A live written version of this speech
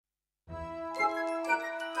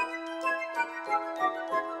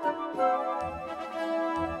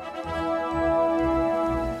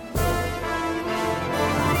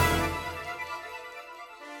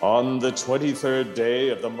On the 23rd day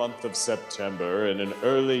of the month of September, in an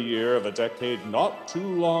early year of a decade not too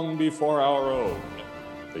long before our own,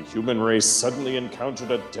 the human race suddenly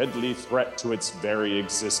encountered a deadly threat to its very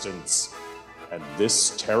existence. And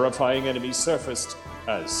this terrifying enemy surfaced,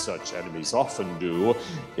 as such enemies often do,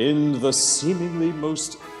 in the seemingly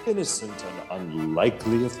most innocent and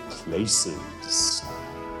unlikely of places.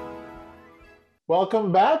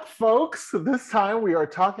 Welcome back, folks. This time we are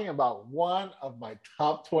talking about one of my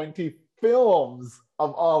top 20 films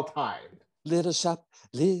of all time. Little Shop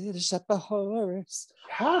of Horrors.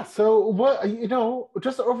 Yeah, so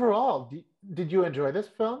just overall, did you enjoy this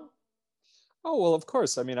film? Oh, well, of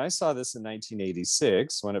course. I mean, I saw this in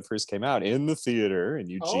 1986 when it first came out in the theater in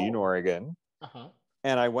Eugene, Oregon. Uh-huh.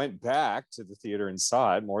 And I went back to the theater and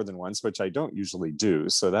saw it more than once, which I don't usually do.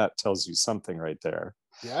 So that tells you something right there.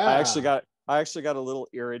 Yeah. I actually got a little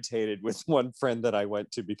irritated with one friend that I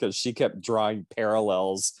went to because she kept drawing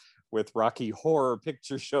parallels with Rocky Horror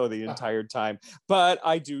Picture Show the entire time. But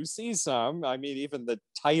I do see some. I mean, even the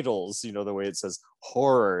titles, the way it says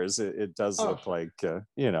horrors, it does look like,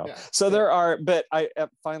 Yeah. So there are, but I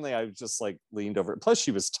just like leaned over. Plus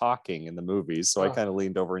she was talking in the movie. So I kind of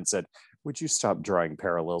leaned over and said, would you stop drawing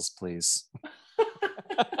parallels, please?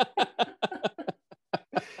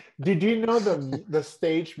 Did you know the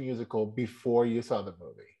stage musical before you saw the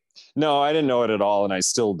movie? No, I didn't know it at all, and I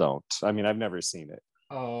still don't. I mean, I've never seen it.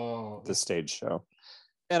 Oh. The stage show.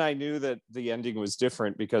 And I knew that the ending was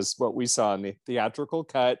different because what we saw in the theatrical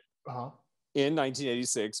cut in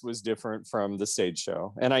 1986 was different from the stage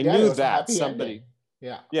show. And I knew that somebody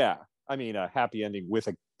ending. Yeah. I mean, a happy ending with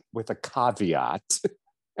a caveat.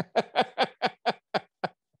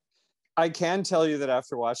 I can tell you that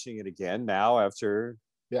after watching it again now, after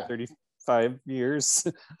 35 years,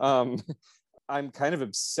 I'm kind of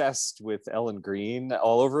obsessed with Ellen Greene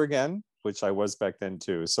all over again, which I was back then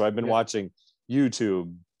too. So I've been watching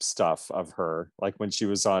YouTube stuff of her, like when she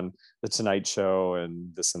was on The Tonight Show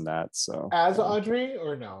and this and that. So as Audrey,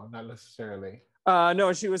 or no, not necessarily?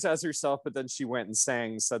 No, she was as herself, but then she went and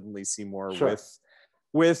sang Suddenly Seymour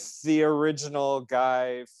with the original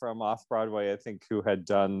guy from Off-Broadway, I think, who had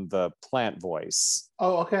done the plant voice.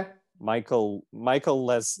 Oh, okay. Michael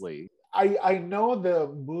Leslie. I know the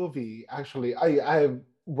movie, actually. I've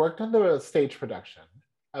worked on the stage production.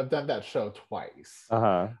 I've done that show twice.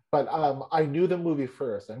 But I knew the movie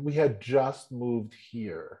first, and we had just moved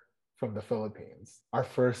here from the Philippines. Our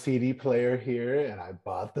first CD player here, and I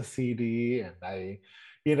bought the CD, and I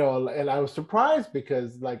was surprised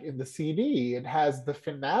because, like, in the CD, it has the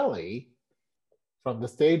finale from the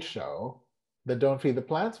stage show, the Don't Feed the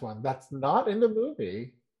Plants one. That's not in the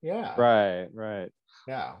movie. Yeah. Right.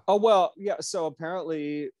 Yeah. Oh, well, yeah. So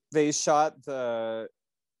apparently they shot the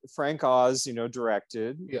Frank Oz,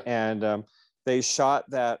 directed, and they shot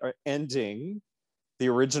that ending, the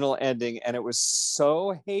original ending, and it was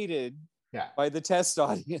so hated by the test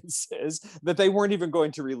audiences that they weren't even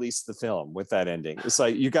going to release the film with that ending. It's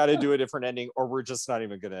like, you got to do a different ending, or we're just not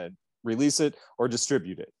even going to release it or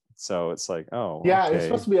distribute it. So it's like, yeah, okay. It's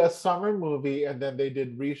supposed to be a summer movie, and then they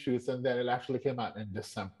did reshoots, and then it actually came out in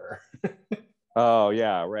December. Oh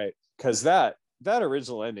yeah, right. Because that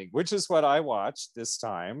original ending, which is what I watched this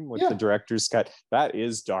time with the director's cut, that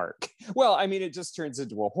is dark. Well, I mean, it just turns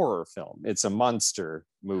into a horror film. It's a monster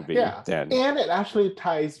movie then. And it actually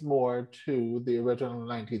ties more to the original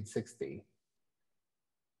 1960.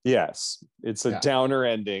 Yes, it's a downer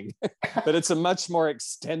ending, but it's a much more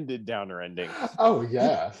extended downer ending. Oh,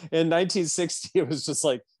 yeah. In 1960, it was just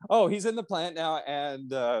like, oh, he's in the plant now, and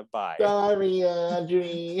bye. Sorry,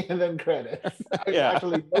 Audrey, and then credits.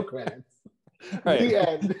 Actually, no credits. Right. The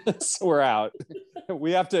end. So we're out.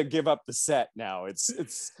 We have to give up the set now.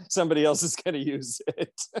 It's somebody else is going to use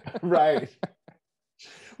it. Right.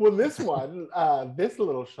 Well, this one, this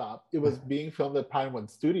little shop, it was being filmed at Pinewood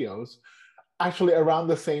Studios, actually around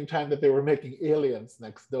the same time that they were making Aliens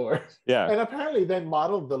Next Door. Yeah. And apparently they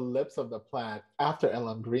modeled the lips of the plant after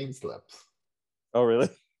Ellen Greene's lips. Oh, really?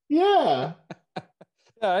 Yeah.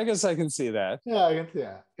 Yeah, I guess I can see that. Yeah, I can see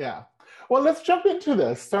that. Yeah. Well, let's jump into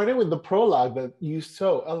this, starting with the prologue that you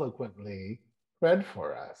so eloquently read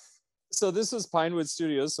for us. So this was Pinewood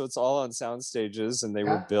Studios, so it's all on sound stages, and they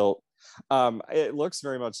were built. It looks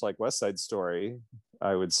very much like West Side Story,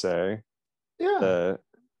 I would say. Yeah.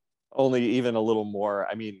 Only even a little more,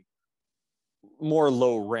 I mean, more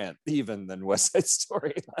low rent even than West Side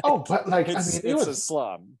Story. But it's a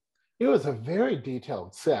slum. It was a very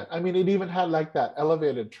detailed set. I mean, it even had like that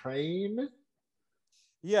elevated train.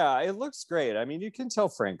 Yeah, it looks great. I mean, you can tell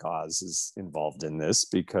Frank Oz is involved in this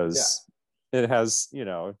because it has,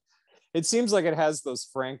 it seems like it has those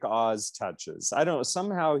Frank Oz touches. I don't know,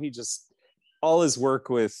 somehow he just, all his work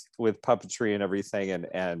with puppetry and everything,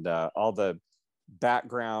 and all the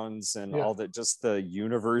backgrounds and all the just the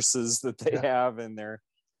universes that they have in their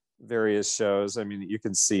various shows. I mean, you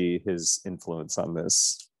can see his influence on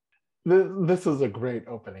this. This is a great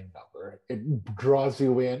opening number. It draws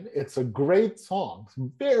you in. It's a great song. It's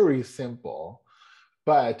very simple,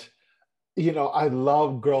 but you know, I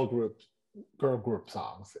love girl group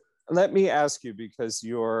songs. Let me ask you, because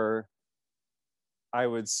I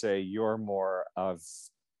would say you're more of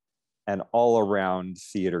an all-around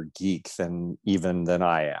theater geek than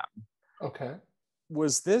I am. Okay.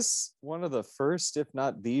 Was this one of the first, if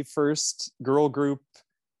not the first, girl group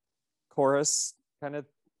chorus kind of?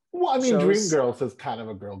 Well, I mean, Dreamgirls is kind of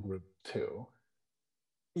a girl group too.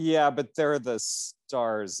 Yeah, but they're the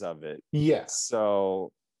stars of it. Yeah.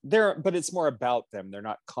 So but it's more about them. They're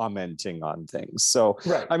not commenting on things. So,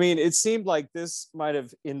 right. I mean, it seemed like this might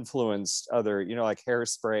have influenced other, you know, like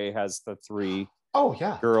Hairspray has the 3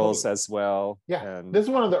 girls totally. As well. Yeah. And this is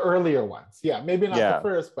one of the earlier ones. Yeah. Maybe not the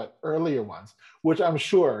first, but earlier ones, which I'm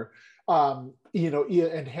sure, you know,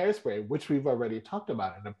 in Hairspray, which we've already talked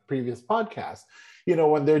about in a previous podcast, you know,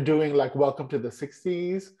 when they're doing like Welcome to the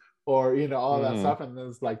 60s, or, you know, all that stuff. And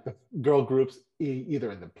there's like the girl groups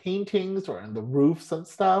either in the paintings or in the roofs and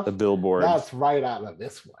stuff. The billboard. That's right out of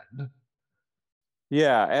this one.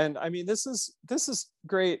 Yeah. And I mean, this is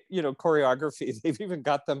great, you know, choreography. They've even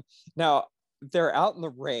got them. Now, they're out in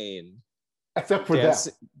the rain. Except for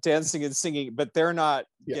dancing and singing, but they're not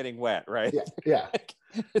getting wet, right? Yeah.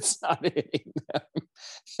 It's not hitting them.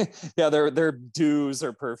 Yeah, their dews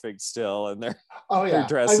are perfect still, and their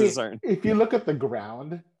dresses aren't. If you look at the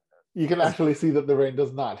ground, you can actually see that the rain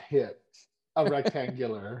does not hit a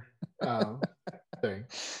rectangular thing.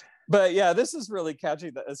 But yeah, this is really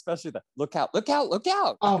catchy, especially the look out.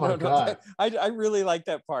 Oh my God. I really like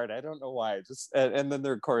that part. I don't know why. Just and then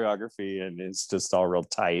their choreography, and it's just all real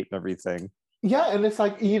tight and everything. Yeah, and it's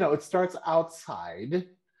like, you know, it starts outside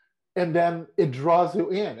and then it draws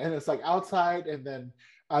you in. And it's like outside, and then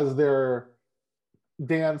as they're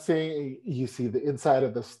dancing, you see the inside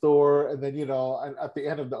of the store, and then, you know, at the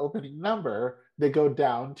end of the opening number, they go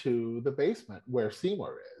down to the basement where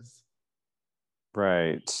Seymour is.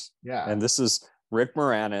 Right. Yeah. And this is Rick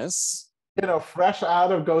Moranis, you know, fresh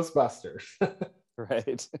out of Ghostbusters.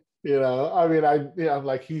 Right. You know, I mean, I'm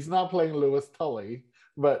like, he's not playing Louis Tully,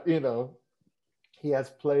 but, you know, he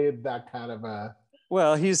has played that kind of a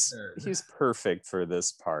he's perfect for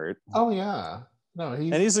this part. Oh yeah. No,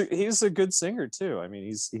 he's a good singer too. I mean,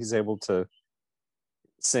 he's able to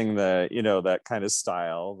sing the, you know, that kind of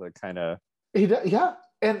style, the kind of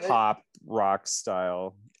and pop rock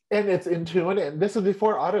style. And it's in tune, and this is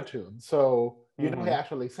before autotune, so you know he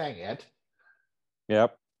actually sang it.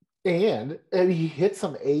 Yep. And he hit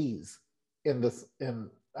some A's in the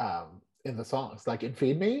songs, like in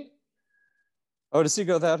Feed Me. Oh, does he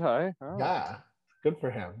go that high? Oh. Yeah, good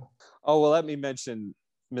for him. Oh, well, let me mention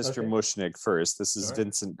Mr. Mushnick first. This is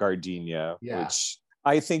Vincent Gardenia, which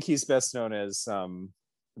I think he's best known as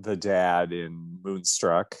the dad in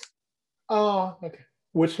Moonstruck. Oh, okay.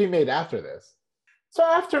 Which he made after this. So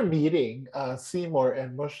after meeting Seymour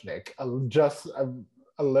and Mushnick just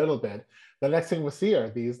a little bit, the next thing we see are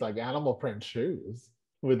these like animal print shoes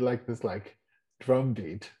with like this like drum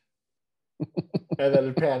beat. And then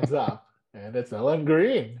it pans up and it's Ellen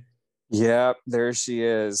Greene. Yeah, there she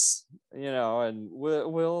is. You know, and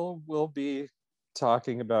we'll be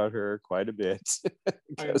talking about her quite a bit.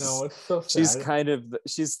 I know, it's so sad.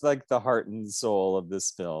 She's like the heart and soul of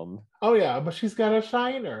this film. Oh yeah, but she's got a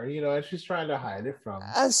shiner, you know, and she's trying to hide it from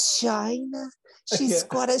a shiner. She's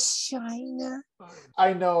got a shiner.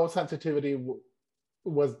 I know sensitivity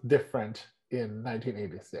was different in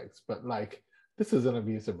 1986, but like this is an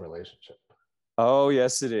abusive relationship. Oh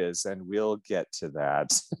yes, it is, and we'll get to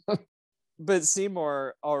that. But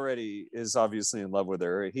Seymour already is obviously in love with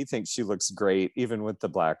her. He thinks she looks great, even with the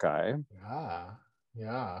black eye.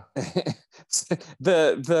 Yeah.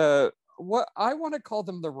 What I want to call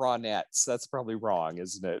them the Ronettes. That's probably wrong,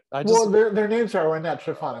 isn't it? Their names are Ronette,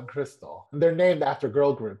 Chiffon, and Crystal. They're named after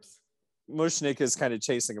girl groups. Mushnick is kind of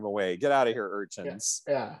chasing them away. Get out of here, urchins.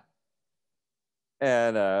 Yeah.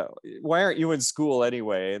 And why aren't you in school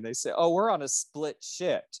anyway? And they say, oh, we're on a split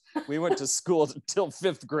shift. We went to school until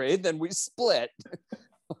 5th grade, then we split.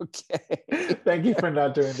 Okay. Thank you for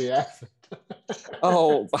not doing the accent.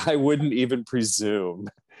 Oh, I wouldn't even presume.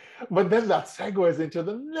 But then that segues into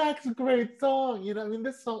the next great song. You know, I mean,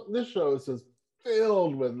 this show is just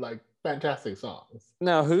filled with like fantastic songs.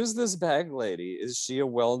 Now, who's this bag lady? Is she a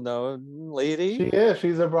well-known lady? She is.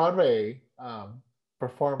 She's a Broadway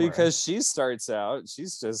performer. Because she starts out,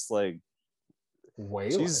 she's just like,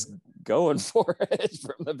 Waylon. She's going for it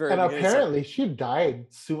from the very and beginning. Apparently she died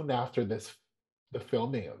soon after the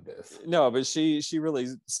filming of this. No, but she really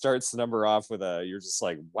starts the number off with you're just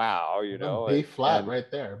like, wow, B flat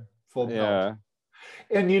right there, full belt.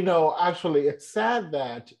 And actually, it's sad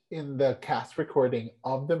that in the cast recording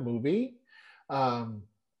of the movie,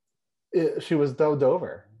 she was dubbed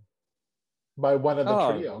over by one of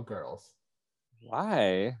the trio girls.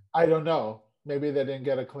 Why? I don't know. Maybe they didn't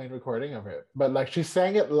get a clean recording of it. But like she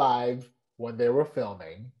sang it live when they were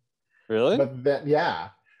filming. Really?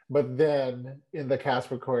 But then in the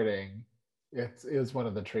cast recording, it was one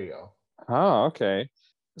of the trio. Oh, okay.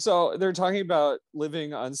 So they're talking about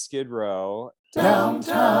living on Skid Row.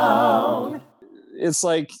 Downtown. It's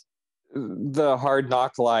like the Hard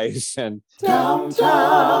Knock life and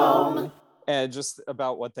downtown. And just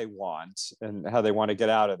about what they want and how they want to get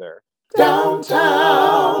out of there.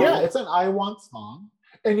 Downtown. Yeah, it's an I Want song.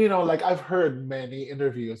 And like I've heard many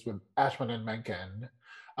interviews with Ashman and Menken.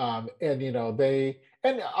 And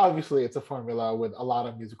and obviously it's a formula with a lot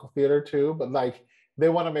of musical theater too, but like they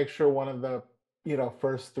want to make sure one of the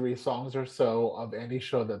first 3 songs or so of any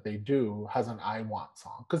show that they do has an I Want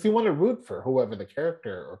song, because you want to root for whoever the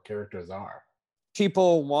character or characters are.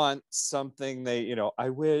 People want something I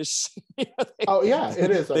wish.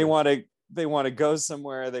 It is. They want to go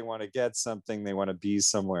somewhere, they want to get something, they want to be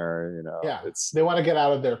somewhere, they want to get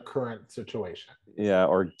out of their current situation. Yeah,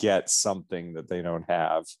 or get something that they don't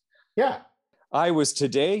have. Yeah. I was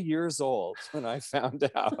today years old when I found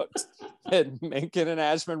out that Menken and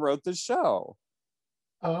Ashman wrote the show.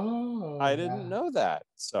 Oh. I didn't know that.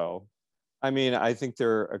 So, I mean, I think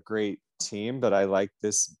they're a great team, but I like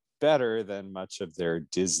this better than much of their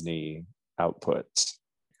Disney output.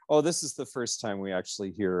 Oh, this is the first time we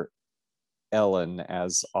actually hear Ellen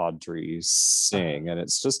as Audrey sing, and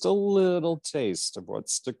it's just a little taste of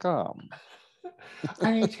what's to come.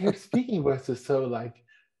 I mean, her speaking voice is so like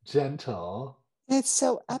gentle. It's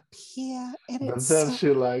so up here, and but then she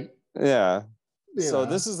like So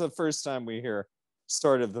this is the first time we hear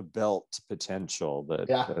sort of the belt potential that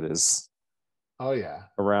is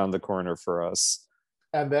around the corner for us.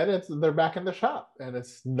 And then they're back in the shop, and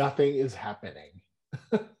nothing is happening.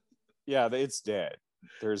 It's dead.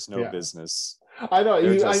 There's no business. I know.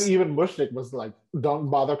 Even Mushnik was like, "Don't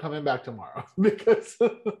bother coming back tomorrow," because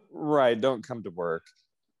right, don't come to work.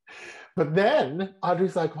 But then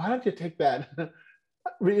Audrey's like, "Why don't you take that?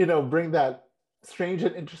 Bring that strange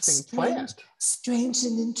and interesting plant." Strange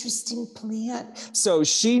and interesting plant. So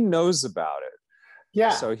she knows about it. Yeah.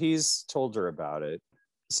 So he's told her about it.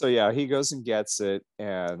 So yeah, he goes and gets it,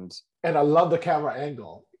 and I love the camera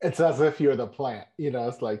angle. It's as if you're the plant.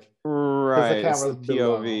 It's like right, it's the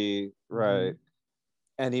POV, right?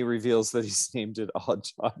 And he reveals that he's named it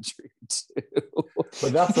Audrey too.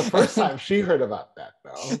 But that's the first time she heard about that,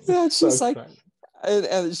 though. Yeah, she's like,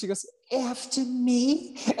 and she goes, "After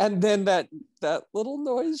me," and then that little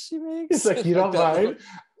noise she makes. It's like, you don't mind.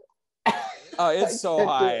 Oh, it's so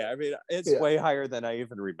high. I mean, it's way higher than I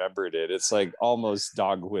even remembered it. It's like almost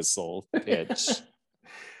dog whistle pitch.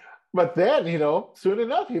 But then, soon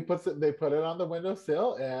enough, they put it on the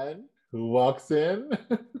windowsill, and who walks in?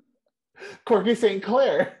 Corky St.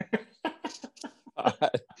 Clair.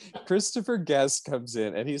 Christopher Guest comes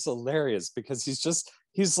in, and he's hilarious because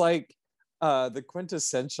he's like the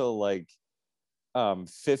quintessential like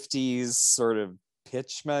 50s sort of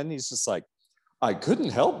pitchman. He's just like, "I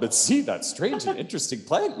couldn't help but see that strange and interesting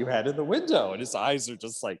plant you had in the window." And his eyes are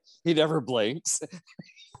just like, he never blinks.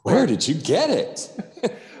 "Where did you get it?"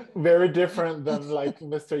 Very different than like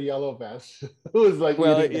Mr. Yellow Vest, who is like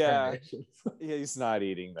eating the carnations. Yeah, he's not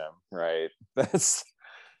eating them, right? That's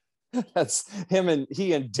him,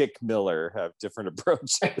 he and Dick Miller have different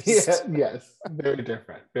approaches. Yes, very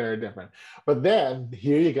different, very different. But then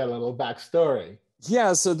here you got a little backstory.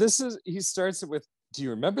 Yeah, so he starts it with, "Do you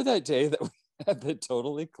remember that day that we had the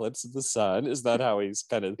total eclipse of the sun?" Is that how he's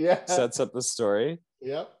kind of sets up the story?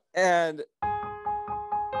 Yep. And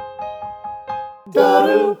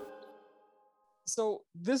so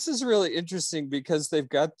this is really interesting because they've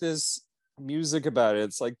got this music about it.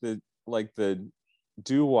 It's like the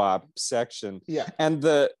doo-wop section. Yeah. And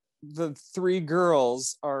the 3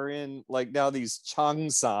 girls are in like now these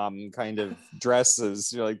cheongsam kind of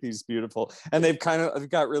dresses, like these beautiful, and they've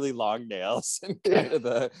got really long nails and kind of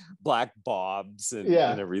the black bobs and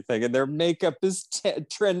everything, and their makeup is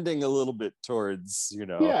trending a little bit towards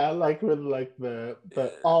like with like the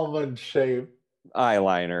almond shape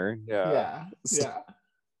eyeliner.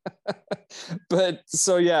 But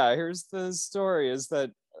so here's the story, is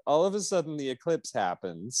that all of a sudden the eclipse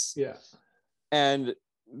happens, And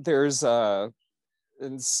there's and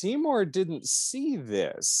Seymour didn't see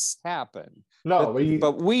this happen. No,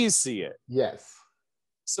 but we see it. Yes.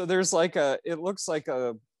 So there's like it looks like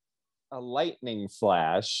a lightning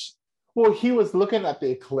flash. Well, he was looking at the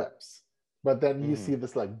eclipse, but then you see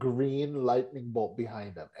this like green lightning bolt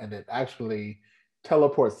behind him, and it actually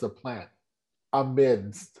teleports the plant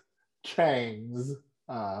amidst Chang's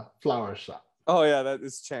flower shop. Oh yeah, that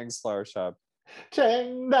is Chang's flower shop.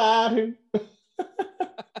 Chang Dadu.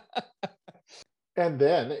 And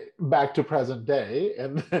then back to present day,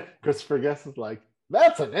 and Christopher Guest is like,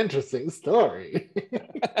 that's an interesting story.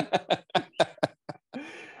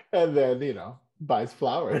 And then, buys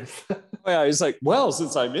flowers. Oh yeah, he's like, well,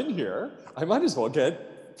 since I'm in here, I might as well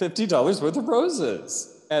get $50 worth of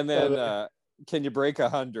roses. And then, can you break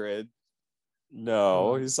 100?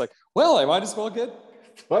 No. He's like, well, I might as well get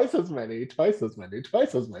twice as many.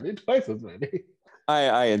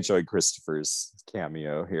 I enjoyed Christopher's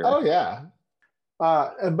cameo here. Oh yeah.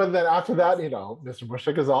 But then after that, Mr.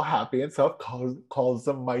 Bushwick is all happy and stuff, calls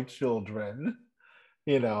them my children,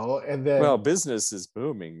 and then... Well, business is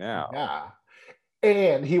booming now. Yeah.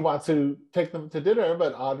 And he wants to take them to dinner,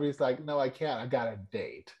 but Audrey's like, no, I can't. I got a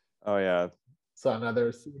date. Oh, yeah. So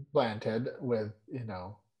another seed planted with,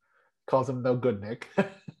 calls him no good Nick.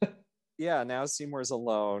 Yeah, now Seymour's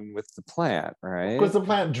alone with the plant, right? Because the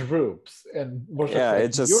plant droops, and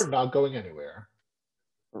Bushwick's like, you're not going anywhere.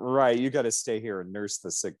 Right, you got to stay here and nurse the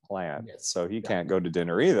sick plant. Yes. So he can't go to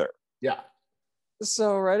dinner either. Yeah.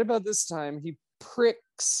 So right about this time, he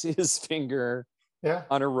pricks his finger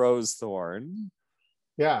on a rose thorn.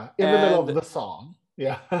 Yeah, in the middle of the song.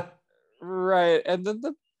 Yeah. Right, and then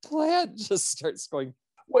the plant just starts going...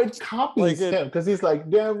 Well, it copies him, because he's like,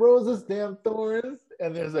 damn roses, damn thorns.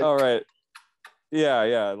 And there's like... Oh, right.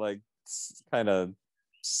 Yeah, like kind of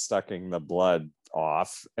sucking the blood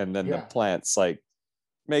off. And then the plant's like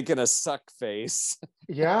making a suck face.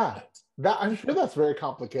 Yeah, I'm sure that's very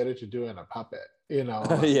complicated to do in a puppet,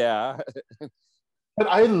 Yeah. But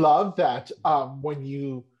I love that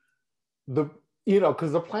when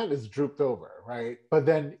because the plant is drooped over, right? But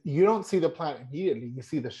then you don't see the plant immediately. You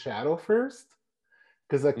see the shadow first,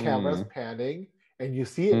 because the camera's panning, and you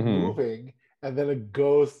see it moving, and then it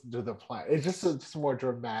goes to the plant. It's just a more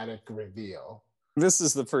dramatic reveal. This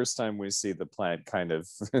is the first time we see the plant kind of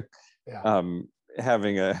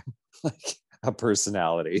having a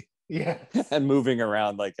personality. Yes. And moving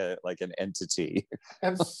around like an entity.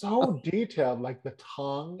 And so detailed, like the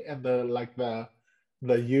tongue and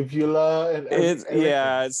the uvula and everything.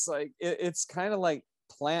 It's like it's kind of like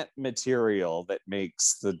plant material that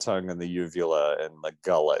makes the tongue and the uvula and the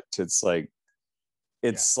gullet. It's like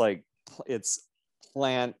it's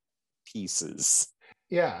plant pieces.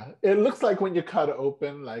 Yeah, it looks like when you cut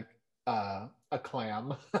open like a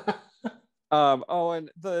clam. And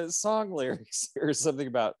the song lyrics here is something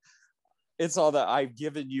about, it's all that I've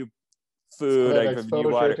given you food, I've given you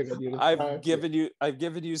water, I've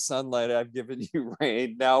given you sunlight, I've given you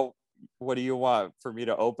rain. Now, what do you want for me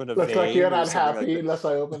to open a vein? Looks like you're not happy unless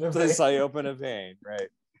I open a vein. Unless I open a vein, right?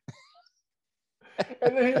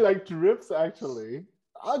 And then he like drips. Actually,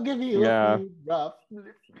 I'll give you a rough.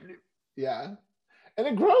 Yeah, and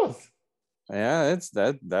it grows. Yeah, it's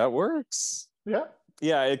that works. Yeah.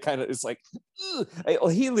 Yeah, it's like,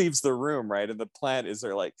 he leaves the room, right? And the plant is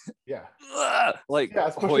there like, like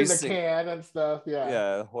pushing the can and stuff.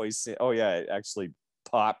 Yeah, hoisting. Oh yeah, it actually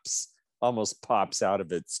almost pops out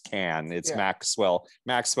of its can. It's Maxwell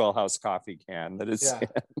House coffee can that is. Yeah.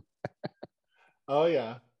 Oh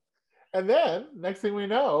yeah, and then next thing we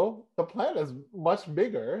know, the plant is much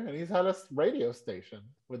bigger, and he's had a radio station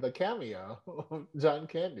with a cameo of John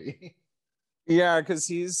Candy. Yeah, because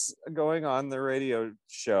he's going on the radio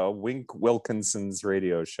show, Wink Wilkinson's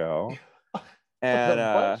radio show. And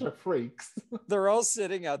a bunch of freaks. They're all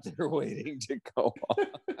sitting out there waiting to go on.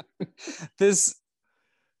 This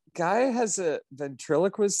guy has a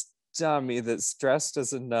ventriloquist dummy that's dressed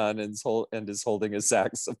as a nun and is holding a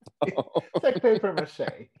saxophone. It's like paper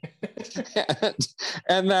mache.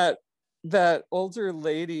 and that older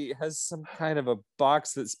lady has some kind of a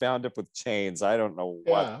box that's bound up with chains. I don't know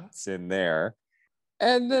what's in there.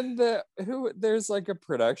 And then there's like a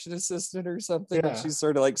production assistant or something, and she's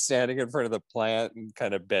sort of like standing in front of the plant and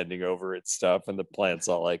kind of bending over its stuff, and the plant's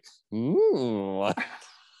all like, Because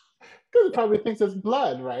it probably thinks it's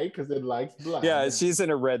blood, right? Because it likes blood. Yeah, she's in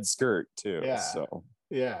a red skirt too. Yeah. So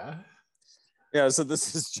yeah. Yeah, so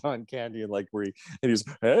this is John Candy, and he's,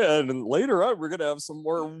 and later on we're gonna have some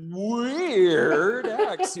more weird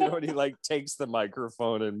acts, and he like takes the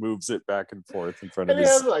microphone and moves it back and forth in front and of he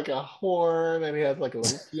his. has like a horn, and he has like a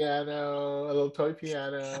little piano, a little toy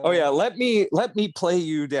piano. Oh yeah, let me play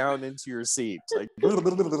you down into your seat. Like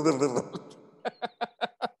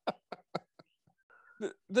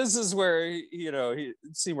this is where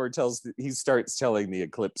Seymour starts telling the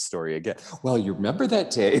eclipse story again. Well, you remember that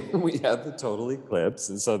day when we had the total eclipse,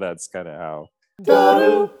 and so that's kind of how.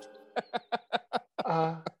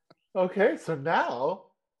 Okay, so now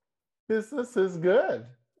business is good.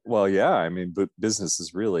 Well, yeah, I mean, but business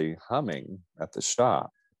is really humming at the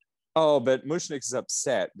shop. Oh, but Mushnick is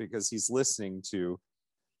upset because he's listening to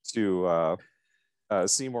Seymour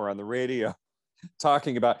on the radio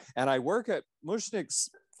talking about, and I work at Mushnick's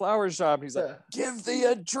flower shop. He's like, give the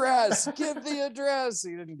address. He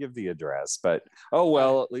didn't give the address, but oh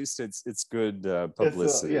well, at least it's good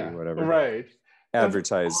publicity, whatever. Right.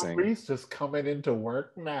 Advertising. Audrey's just coming into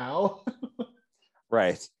work now.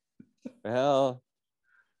 Right. Well,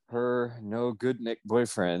 her no good Nick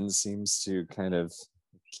boyfriend seems to kind of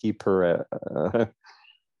keep her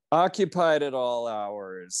occupied at all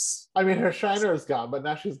hours. I mean, her shiner is gone, but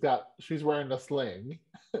now she's wearing a sling.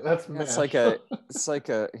 That's it's like a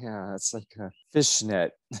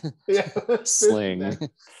fishnet sling.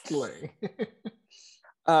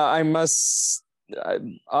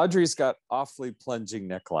 Audrey's got awfully plunging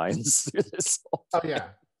necklines through this whole thing. Oh yeah.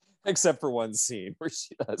 Except for one scene where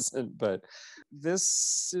she doesn't, but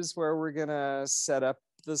this is where we're gonna set up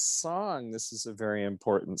the song. This is a very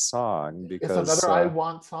important song because it's another I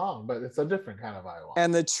Want song, but it's a different kind of I Want.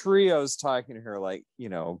 And the trio's talking to her like,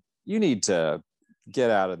 you need to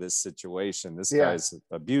get out of this situation. This guy's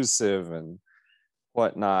abusive and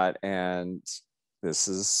whatnot. And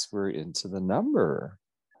we're into the number.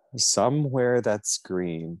 Somewhere That's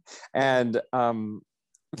Green. And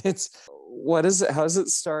what is it? How does it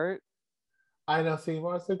start? I know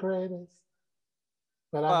Seymour's the greatest,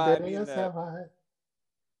 but I'm getting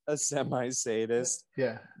a semi-sadist.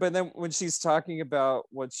 Yeah. But then when she's talking about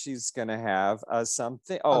what she's gonna have, a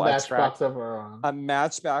matchbox of her own. A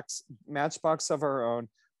matchbox of her own.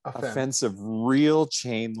 A fence of real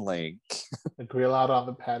chain link. A grill out on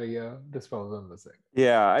the patio, dispose of the thing.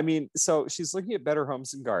 Yeah, I mean, so she's looking at Better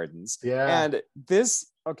Homes and Gardens. Yeah. And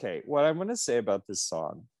what I'm gonna say about this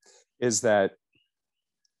song is that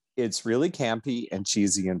it's really campy and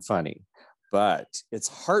cheesy and funny, but it's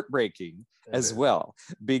heartbreaking as well,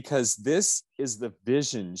 because this is the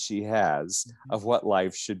vision she has of what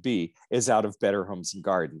life should be, is out of Better Homes and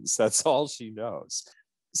Gardens. That's all she knows.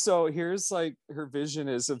 So here's like her vision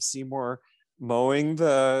is of Seymour mowing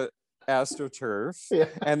the AstroTurf,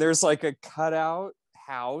 and there's like a cutout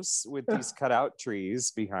house with these cutout trees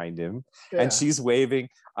behind him, and she's waving,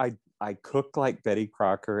 I cook like Betty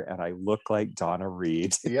Crocker and I look like Donna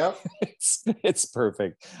Reed. Yep. it's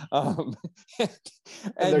perfect. And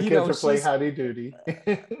their kids are playing Howdy Doody.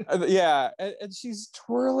 And she's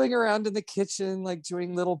twirling around in the kitchen, like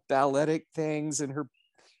doing little balletic things in her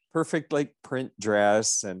perfect like print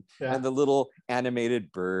dress, and the little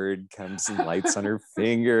animated bird comes and lights on her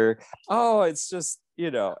finger. Oh, it's just, I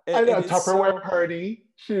know, Tupperware party.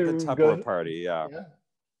 The Tupperware party, yeah.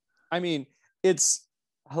 I mean, it's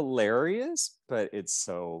hilarious, but it's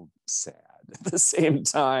so sad at the same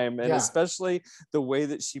time, and especially the way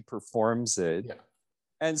that she performs it.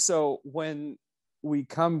 And so when we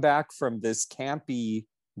come back from this campy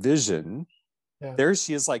vision, there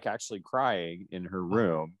she is, like actually crying in her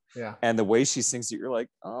room, and the way she sings it, you're like,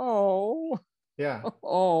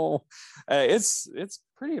 it's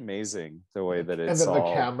pretty amazing the way that it's, and then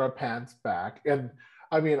the camera pans back. And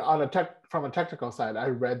I mean, from a technical side, I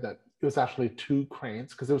read that it was actually 2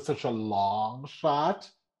 cranes because it was such a long shot.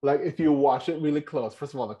 Like if you watch it really close,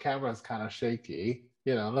 first of all, the camera is kind of shaky,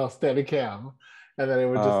 no steady cam, and then it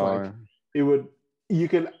would just you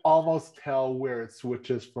can almost tell where it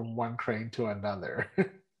switches from one crane to another.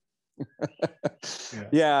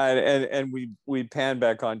 And we pan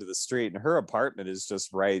back onto the street, and her apartment is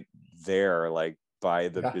just right there, like by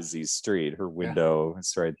the busy street. Her window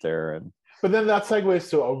is right there. But then that segues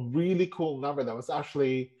to a really cool number that was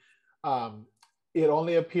actually, it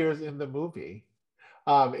only appears in the movie.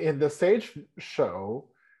 In the stage show,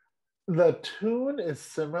 the tune is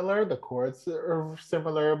similar, the chords are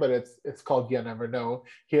similar, but it's called You Never Know.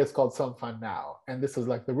 Here it's called Some Fun Now. And this is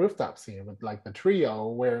like the rooftop scene with like the trio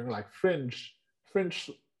wearing like fringe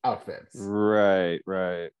outfits. Right.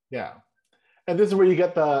 Yeah. And this is where you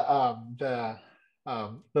get the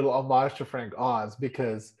little homage to Frank Oz,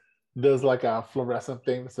 because there's like a fluorescent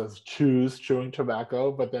thing that says choose chewing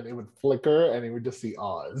tobacco, but then it would flicker and you would just see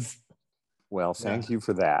Oz. Well, thank you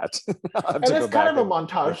for that. I'll have And to it's go back kind of a and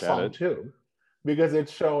montage look at song it. too, because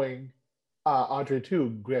it's showing Audrey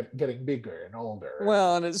too getting bigger and older.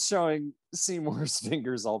 Well, and it's showing Seymour's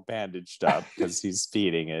fingers all bandaged up because he's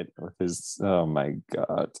feeding it with his. Oh my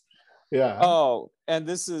god. Yeah. Oh, and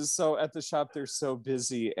this is so at the shop they're so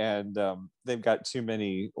busy and they've got too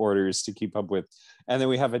many orders to keep up with, and then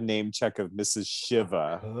we have a name check of Mrs.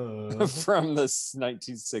 Shiva from this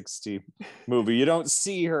 1960 movie. You don't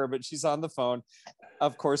see her, but she's on the phone,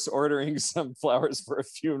 of course, ordering some flowers for a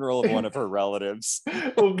funeral of one of her relatives.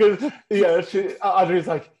 Well, good. Yeah, Audrey's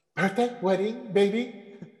like, birthday, wedding,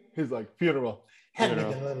 baby. He's like, funeral. Hand me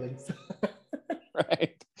the lilies.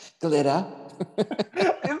 Right. Glitter.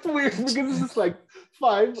 It's weird because it's just like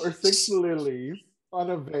 5 or 6 lilies on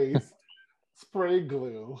a vase, spray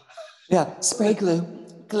glue. Yeah, spray glue,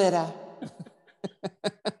 glitter.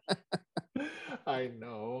 I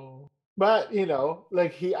know. But,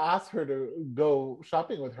 like he asked her to go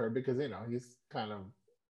shopping with her because, he's kind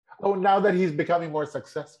of, now that he's becoming more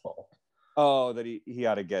successful. Oh, that he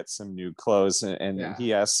ought to get some new clothes. And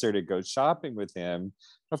he asked her to go shopping with him.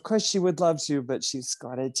 Of course, she would love to, but she's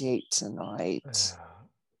got a date tonight.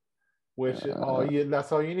 Which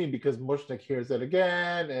that's all you need because Mushnik hears it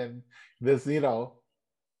again. And this,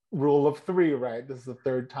 rule of 3, right? This is the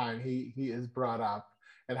 3rd time he is brought up,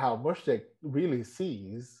 and how Mushnik really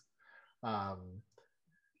sees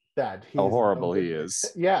that he's how horrible he is.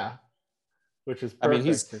 Yeah. Which is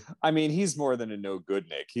perfect. He's more than a no good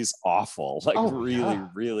Nick. He's awful.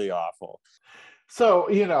 Really awful. So,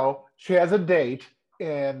 she has a date,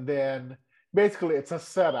 and then basically it's a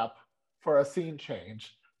setup for a scene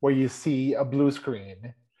change where you see a blue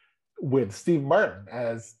screen with Steve Martin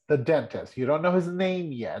as the dentist. You don't know his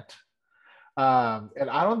name yet. And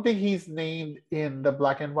I don't think he's named in the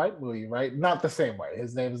black and white movie, right? Not the same way.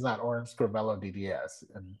 His name is not Orange Scrivello DDS.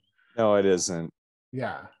 No, it isn't.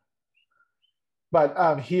 Yeah.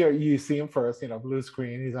 But here you see him first, blue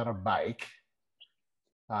screen. He's on a bike.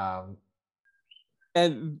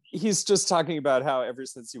 And he's just talking about how ever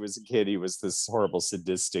since he was a kid, he was this horrible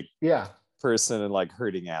sadistic person and like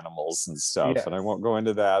hurting animals and stuff. Yes. And I won't go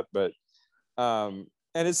into that, but and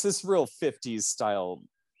it's this real 50s style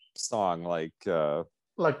song, like the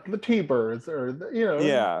T-Birds or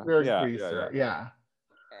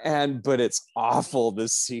but it's awful,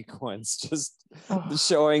 this sequence, just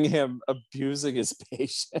showing him abusing his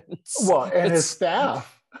patients. And his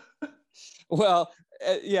staff. So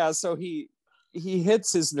he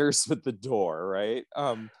hits his nurse with the door, right?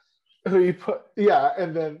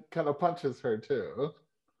 And then kind of punches her too.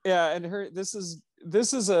 Yeah, and this is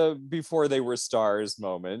a before they were stars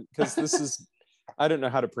moment, because this is I don't know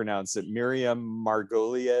how to pronounce it. Miriam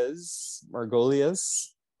Margolies,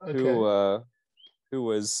 okay. who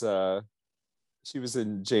was she was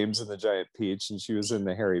in James and the Giant Peach, and she was in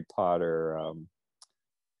the Harry Potter.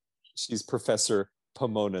 She's Professor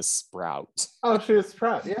Pomona Sprout. Oh, she is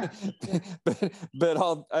Sprout, yeah.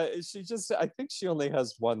 but she just, I think she only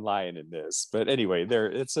has one line in this. But anyway,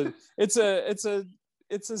 it's a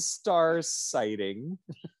star sighting.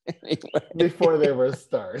 Anyway. Before they were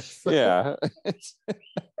stars. Yeah.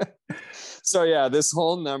 So yeah, this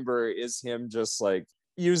whole number is him just like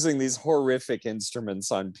using these horrific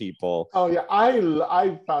instruments on people. Oh yeah,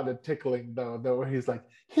 I found it tickling though where he's like,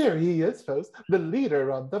 here he is, folks, the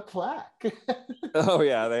leader on the plaque. Oh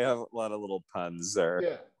yeah, they have a lot of little puns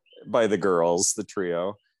there by the girls, the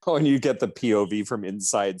trio. Oh, and you get the POV from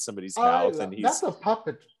inside somebody's mouth, and that's a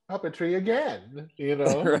puppetry again,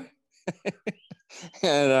 Right.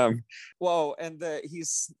 And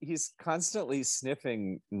he's constantly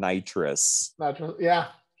sniffing nitrous. Yeah.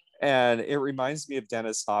 And it reminds me of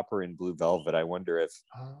Dennis Hopper in Blue Velvet. I wonder if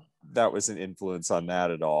that was an influence on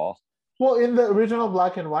that at all. Well, in the original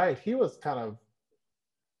black and white, he was kind of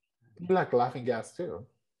like laughing gas too.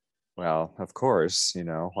 Well, of course,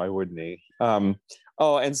 why wouldn't he? And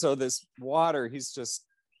so this water, he's just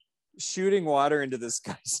shooting water into this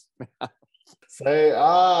guy's mouth. Say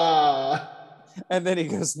and then he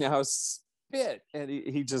goes, now spit, and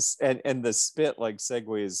he just and the spit like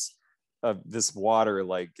segues this water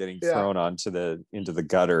like getting thrown into the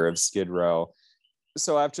gutter of Skid Row.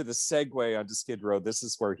 So after the segue onto Skid Row, this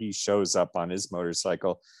is where he shows up on his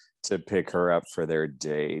motorcycle to pick her up for their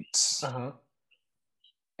date. Uh-huh.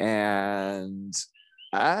 And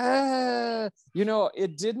it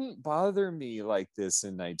didn't bother me like this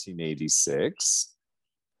in 1986.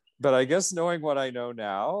 But I guess knowing what I know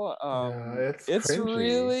now,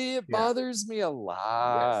 it bothers me a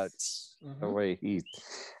lot. Yes. Mm-hmm. The way he,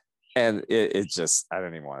 and it just, I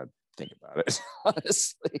don't even want to think about it.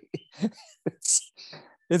 Honestly,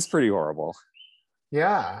 it's pretty horrible.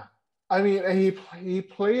 Yeah, I mean, he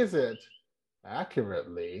plays it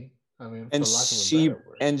accurately. I mean, And for lack of a better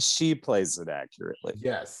word. she plays it accurately.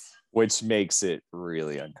 Yes. Which makes it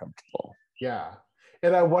really uncomfortable. Yeah.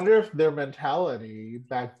 And I wonder if their mentality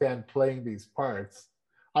back then playing these parts,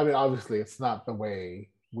 I mean, obviously it's not the way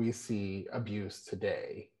we see abuse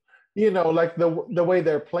today. You know, like the way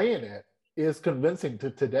they're playing it is convincing to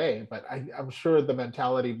today, but I'm sure the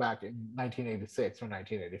mentality back in 1986 or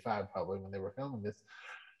 1985, probably when they were filming this,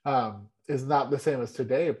 is not the same as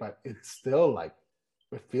today, but it's still like,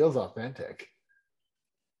 it feels authentic.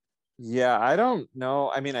 Yeah, I don't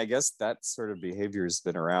know. I mean, I guess that sort of behavior has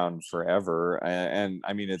been around forever, and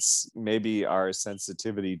I mean, it's maybe our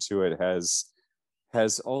sensitivity to it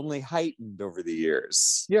has only heightened over the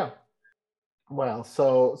years. Yeah. Well,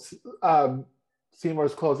 so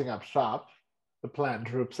Seymour's closing up shop. The plant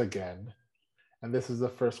droops again, and this is the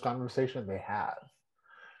first conversation they have.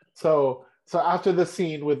 So after the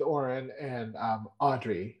scene with Oren and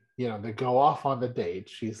Audrey, you know, they go off on the date.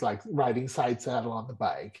 She's like riding side saddle on the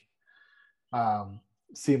bike.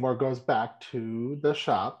 Seymour goes back to the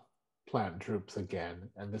shop. Plant droops again,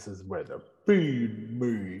 and this is where the feed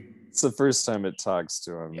me. It's the first time it talks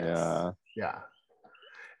to him. Yes. Yeah.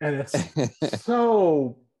 And it's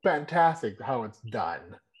so fantastic how it's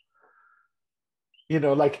done. You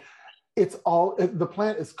know, like it's all, the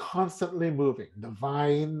plant is constantly moving. The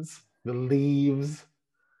vines, the leaves,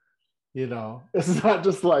 you know, it's not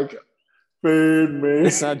just like, feed me.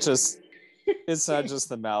 It's not just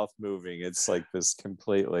the mouth moving. It's like this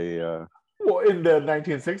completely... Well, in the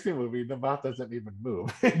 1960 movie, the mouth doesn't even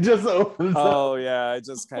move. It just opens up. Oh yeah, it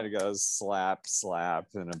just kind of goes slap, slap,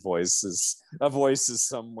 and a voice is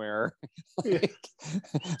somewhere. Like,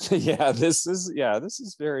 this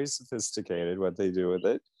is very sophisticated what they do with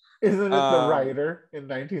it. Isn't it the writer in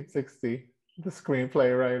 1960, the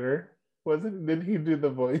screenplay writer? Didn't he do the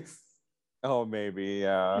voice? Oh, maybe,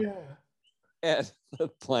 yeah. Yeah. And the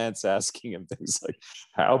plant's asking him things like,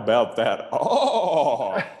 "How about that?"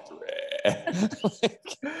 Oh.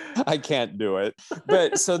 Like, I can't do it.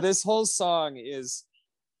 But so this whole song is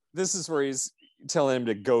where he's telling him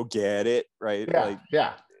to go get it, right? Yeah, like,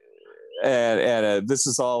 yeah. And this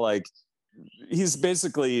is all like, he's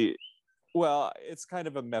basically, well, it's kind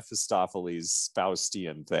of a Mephistopheles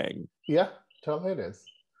Faustian thing. Yeah, totally it is.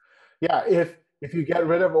 Yeah, if you get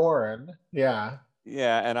rid of Oren, yeah.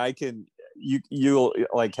 Yeah, and you'll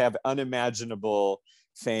like have unimaginable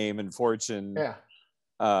fame and fortune. Yeah.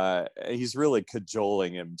 He's really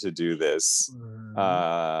cajoling him to do this,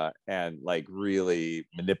 and like really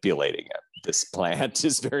manipulating him. This plant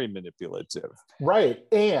is very manipulative, right?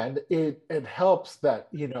 And it helps that,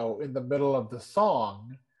 you know, in the middle of the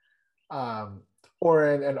song,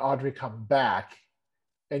 Oren and Audrey come back,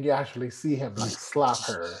 and you actually see him like slap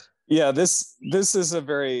her. Yeah, this is a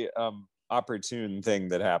very opportune thing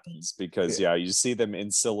that happens because you see them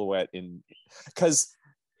in silhouette because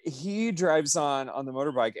he drives on the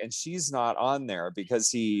motorbike and she's not on there because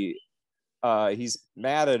he's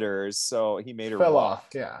mad at her, so he made her fell walk.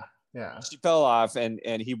 off. Yeah, she fell off and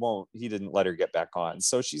he didn't let her get back on,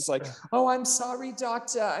 so she's like, "Oh, I'm sorry,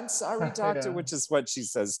 doctor, yeah. Which is what she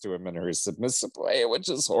says to him in her submissive way, which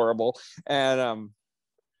is horrible. And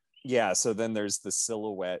so then there's the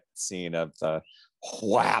silhouette scene of the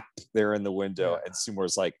whap there in the window, and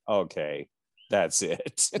Seymour's like, okay, that's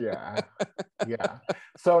it. yeah.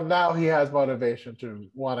 So now he has motivation to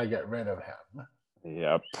want to get rid of him.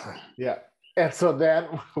 Yep. Yeah. And so then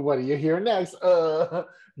what do you hear next?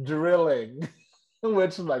 Drilling,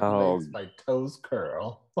 which like makes my toes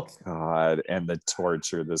curl. God, and the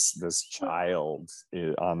torture, this child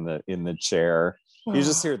in the chair. You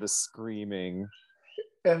just hear the screaming.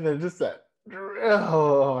 And then just that,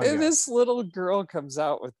 and this little girl comes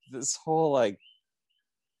out with this whole like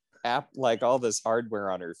all this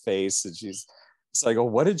hardware on her face, and it's like, "Oh,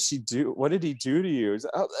 what did she do? What did he do to you?"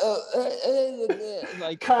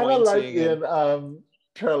 Like kind of like in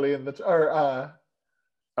Charlie and the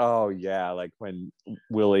oh yeah, like when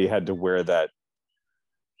Willie had to wear that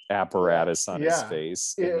apparatus on his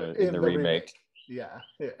face in the remake. Yeah.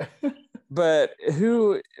 But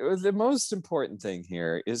the most important thing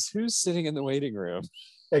here is who's sitting in the waiting room,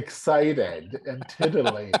 excited and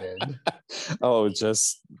titillated. Oh,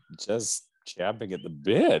 just champing at the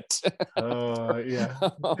bit. Oh yeah.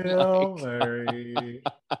 Bill Murray.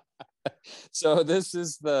 So this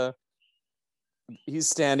is he's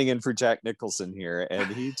standing in for Jack Nicholson here,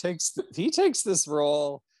 and he takes this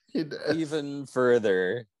role even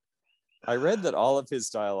further. I read that all of his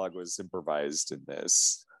dialogue was improvised in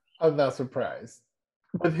this. I'm not surprised.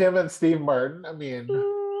 With him and Steve Martin, I mean,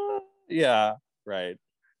 yeah, right.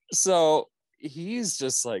 So he's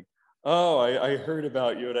just like, oh, I heard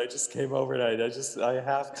about you and I just came over and I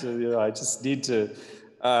have to, I just need to.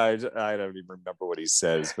 I don't even remember what he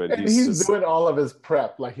says, but and he's he's just, doing all of his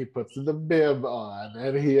prep, like he puts the bib on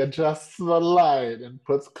and he adjusts the light and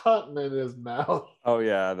puts cotton in his mouth. oh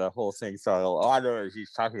yeah, the whole thing. So I don't know,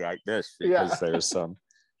 he's talking like this because there's some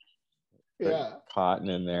cotton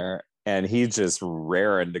in there, and he just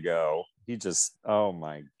raring to go. He just, oh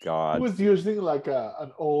my god. He was using like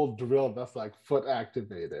an old drill that's like foot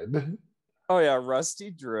activated. Oh yeah,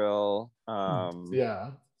 rusty drill.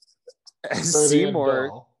 Yeah.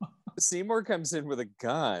 Seymour comes in with a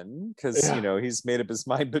gun because he's made up his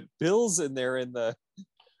mind, but Bill's in there in the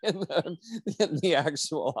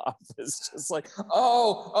actual office, just like,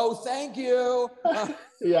 oh, thank you.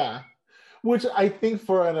 Yeah, which I think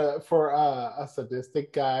for a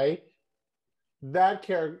sadistic guy, that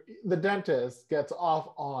character, the dentist, gets off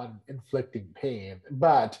on inflicting pain,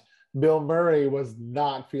 but Bill Murray was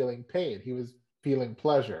not feeling pain; he was feeling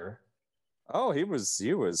pleasure. Oh, he was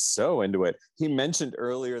so into it. He mentioned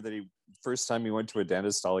earlier that first time he went to a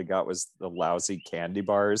dentist, all he got was the lousy candy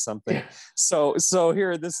bar or something. Yeah. So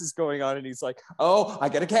here this is going on, and he's like, oh, I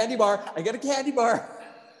get a candy bar.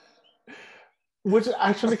 Which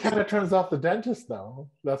actually kind of turns off the dentist, though.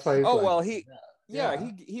 That's why he's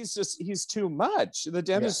he's too much. The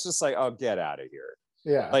dentist's just like, oh, get out of here.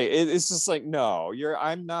 Yeah. Like it's just like, no,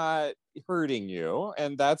 I'm not hurting you,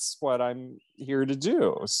 and that's what I'm here to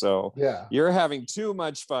do. So you're having too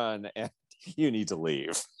much fun and you need to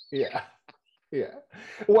leave. Yeah.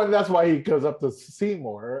 Well, that's why he goes up to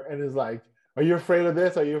Seymour and is like, are you afraid of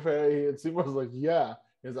this? Are you afraid? And Seymour's like, yeah.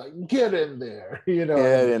 He's like, get in there, Get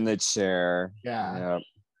in the chair. Yeah. Yep.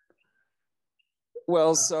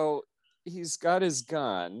 Well, so he's got his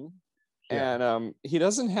gun. And he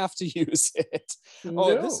doesn't have to use it. No.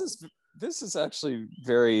 Oh, this is actually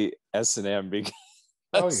very S&M because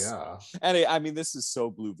and I mean, this is so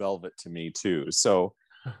Blue Velvet to me too. So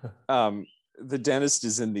the dentist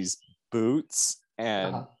is in these boots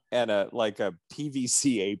and a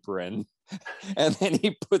PVC apron, and then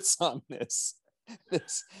he puts on this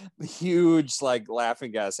huge like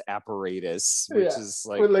laughing gas apparatus, which is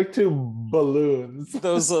like with like two balloons,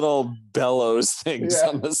 those little bellows things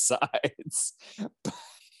on the sides.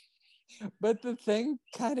 But the thing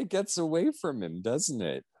kind of gets away from him, doesn't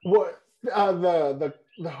it? What the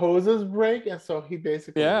hoses break, and so he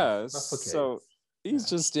basically suffocates. So he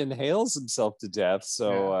just inhales himself to death.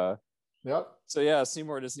 So so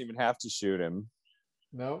Seymour doesn't even have to shoot him.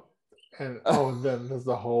 No. And then there's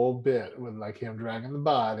the whole bit with like him dragging the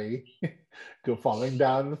body, falling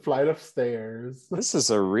down the flight of stairs. This is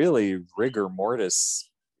a really rigor mortis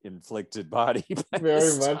inflicted body.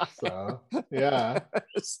 Very much so. Yeah.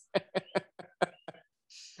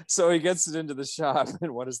 So he gets it into the shop,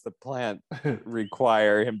 and what does the plant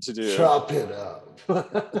require him to do? Chop it up.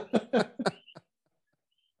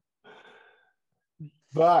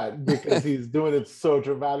 But because he's doing it so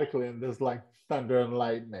dramatically, and there's like thunder and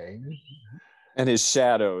lightning, and his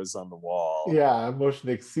shadow is on the wall. Yeah,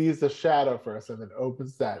 Motionnik sees the shadow first, and then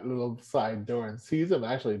opens that little side door and sees him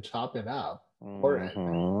actually chopping up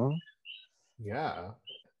Oren. Yeah,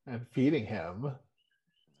 and feeding him.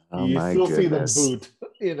 Oh, you my still goodness. See the boot,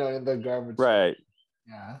 in the garbage. Right.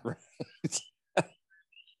 Yeah. Right.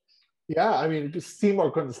 Yeah, I mean,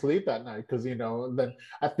 Seymour couldn't sleep that night because, then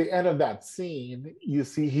at the end of that scene, you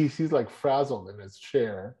see he's like frazzled in his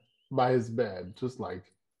chair by his bed, just like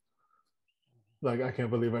I can't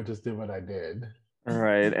believe I just did what I did. All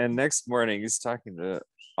right. And next morning, he's talking to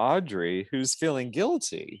Audrey, who's feeling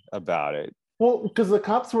guilty about it. Well, because the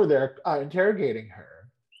cops were there interrogating her.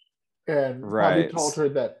 And probably told her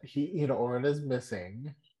that Oren is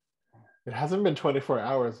missing. It hasn't been 24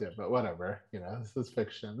 hours yet, but whatever. This is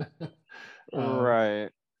fiction. Right.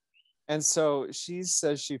 And so she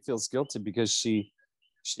says she feels guilty because she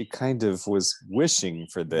kind of was wishing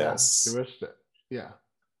for this. Yeah, she wished it. Yeah.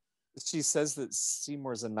 She says that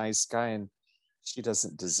Seymour's a nice guy and she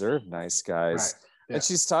doesn't deserve nice guys. Right. Yeah. And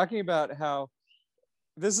she's talking about how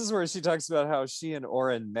this is where she talks about how she and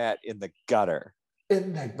Oren met in the gutter.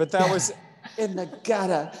 Was in the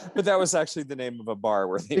gutter. But that was actually the name of a bar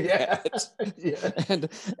where they met. Yeah.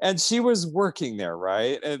 And she was working there,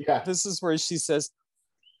 right? And this is where she says,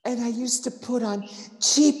 and I used to put on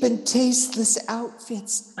cheap and tasteless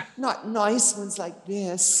outfits, not nice ones like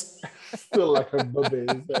this. Still like her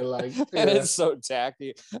boobies. They're like, and it's so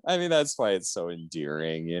tacky. I mean, that's why it's so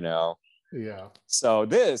endearing, Yeah. So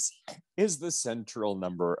this is the central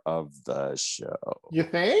number of the show. You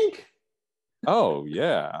think? Oh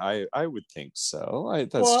yeah, I would think so.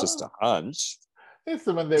 That's just a hunch. It's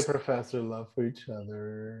when they profess their love for each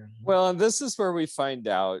other. Well, and this is where we find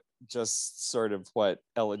out just sort of what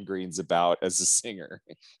Ellen Green's about as a singer.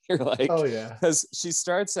 You're like, oh yeah, because she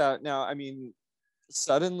starts out now. I mean,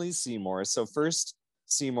 suddenly Seymour. So first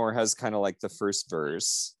Seymour has kind of like the first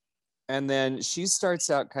verse, and then she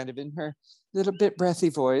starts out kind of in her little bit breathy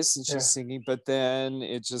voice, and she's singing, but then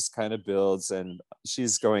it just kind of builds, and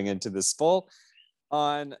she's going into this full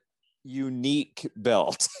on unique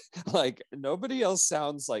belt. Like nobody else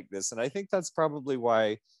sounds like this, and I think that's probably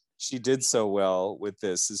why she did so well with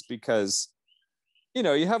this, is because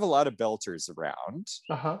you have a lot of belters around.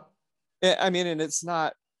 I mean, and it's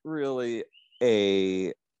not really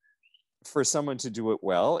for someone to do it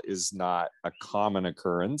well is not a common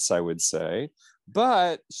occurrence, I would say,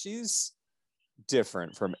 but she's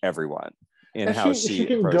different from everyone in and how she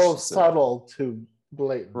can go subtle to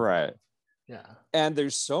blatant, right? Yeah. And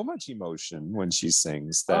there's so much emotion when she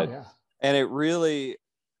sings that, and it really,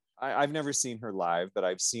 I've never seen her live, but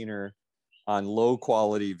I've seen her on low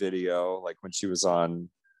quality video, like when she was on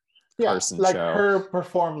Carson like show. Her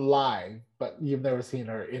perform live, but you've never seen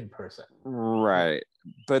her in person. Right.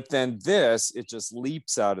 But then it just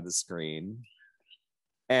leaps out of the screen.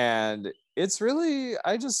 And it's really,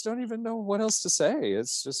 I just don't even know what else to say.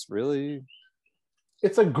 It's just really...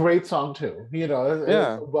 It's a great song too. It's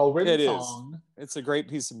a well-written song. It's a great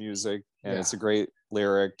piece of music, and it's a great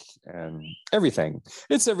lyric and everything.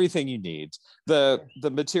 It's everything you need. The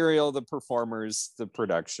material, the performers, the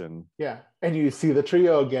production. Yeah. And you see the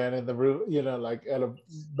trio again in the room, like at a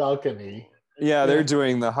balcony. Yeah, they're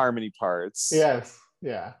doing the harmony parts. Yes.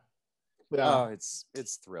 Yeah. Oh, it's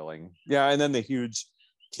thrilling. Yeah, and then the huge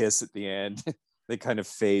kiss at the end. They kind of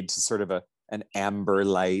fade to sort of an amber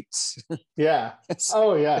light. Yeah.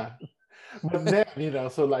 Oh yeah. But then,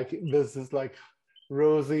 so like this is like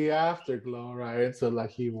rosy afterglow, right? So like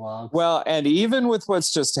he walks. Well, and even with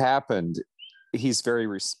what's just happened, he's very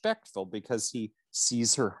respectful because he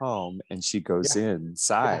sees her home and she goes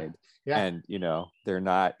inside. Yeah. And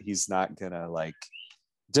he's not gonna like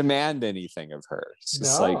demand anything of her. It's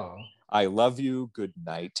just like, I love you, good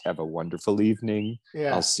night, have a wonderful evening.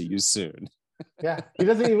 I'll see you soon. Yeah, he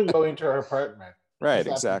doesn't even go into her apartment. Right,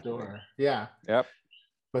 exactly. Yeah. Yep.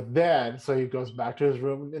 But then, so he goes back to his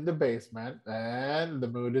room in the basement, and the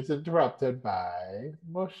mood is interrupted by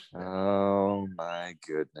Mushnik. Oh my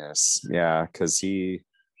goodness. Yeah, because he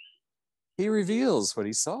reveals what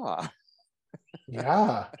he saw.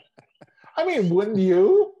 Yeah. I mean, wouldn't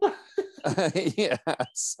you? Yeah.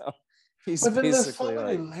 So he's but then basically there's so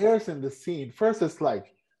many layers in the scene. First, it's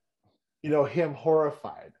like, him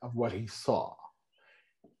horrified of what he saw.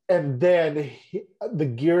 And then the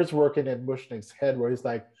gears working in Mushnik's head where he's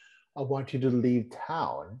like, I want you to leave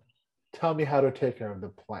town. Tell me how to take care of the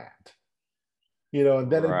plant.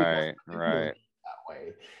 And then it becomes that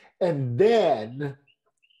way. And then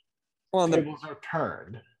tables are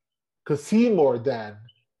turned. Because Seymour then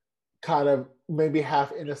kind of maybe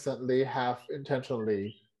half innocently, half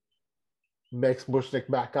intentionally makes Mushnik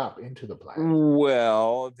back up into the plant.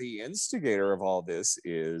 Well, the instigator of all this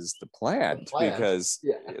is the plant. Because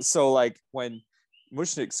so like when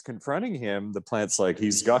Mushnik's confronting him, the plant's like,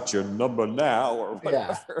 he's got your number now or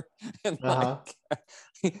whatever. And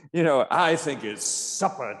I think it's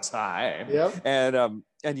supper time. Yep. And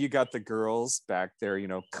you got the girls back there,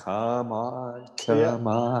 come on,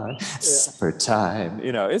 supper time.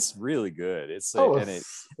 It's really good. It's like,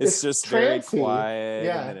 it's just very quiet,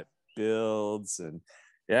 and then it builds, and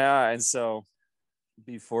so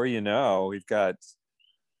before you know, we've got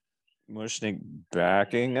Mushnik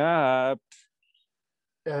backing up.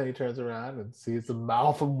 Yeah, he turns around and sees the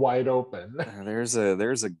mouth wide open. There's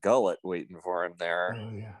a gullet waiting for him there.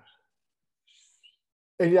 Oh yeah.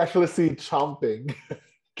 And you actually see chomping.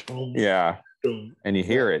 Yeah. And you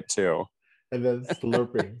hear it too. And then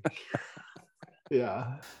slurping.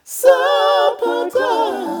 Yeah. Supper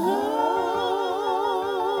time.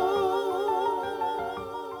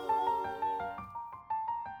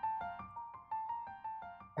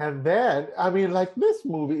 And then, I mean, like, this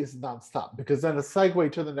movie is nonstop because then a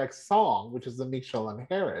segue to the next song, which is the Meek Shall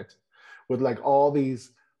Inherit, with like all these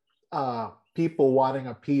people wanting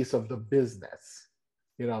a piece of the business,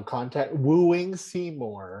 wooing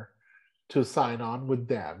Seymour to sign on with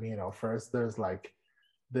them. First there's like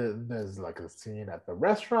a scene at the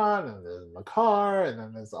restaurant, and there's in the car, and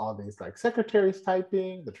then there's all these like secretaries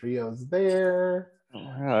typing, the trio's there.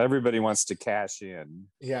 Everybody wants to cash in.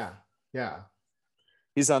 Yeah.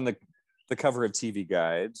 He's on the cover of TV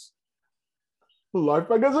Guide. Life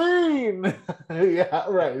magazine. Yeah,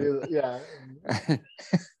 right. Yeah.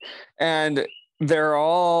 And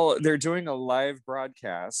they're doing a live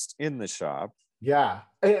broadcast in the shop. Yeah,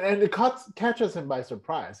 and it catches him by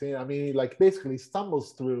surprise. I mean, he like basically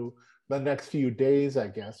stumbles through the next few days, I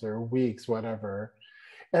guess, or weeks, whatever.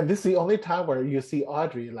 And this is the only time where you see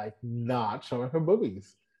Audrey like not showing her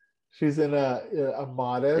boobies. She's in a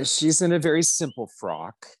modest. She's in a very simple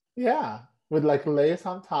frock. Yeah, with like lace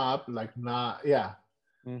on top, like not. Yeah.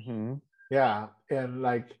 Mm-hmm. Yeah, and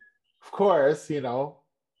like, of course,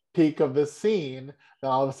 peak of the scene. Then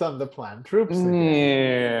all of a sudden, the plant troops again.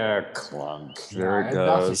 Yeah, clunk. There it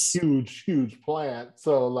goes. That's a huge, huge plant.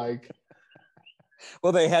 So like,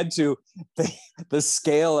 well, they had to. The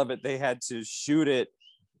scale of it, they had to shoot it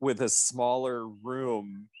with a smaller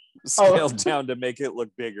room scaled down to make it look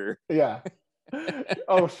bigger. Yeah.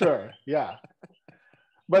 Oh, sure. Yeah.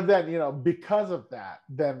 But then, because of that,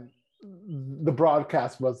 then the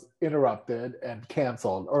broadcast was interrupted and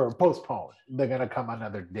canceled or postponed. They're going to come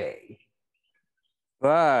another day.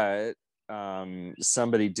 But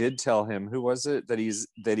somebody did tell him, who was it, that he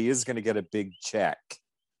is going to get a big check.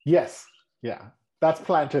 Yes. Yeah. That's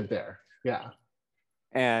planted there. Yeah.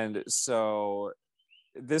 And so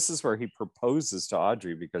this is where he proposes to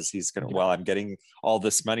Audrey, because he's going to, well, I'm getting all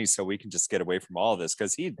this money so we can just get away from all this,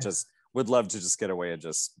 because he just would love to just get away and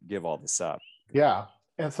just give all this up. Yeah.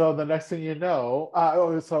 And so the next thing you know,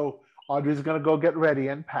 so Audrey's going to go get ready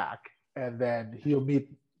and pack, and then he'll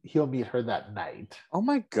meet her that night. Oh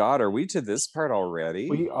my God, are we to this part already?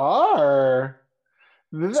 We are.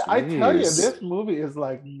 I tell you, this movie is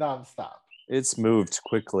like nonstop. It's moved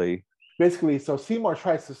quickly. Basically, so Seymour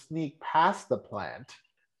tries to sneak past the plant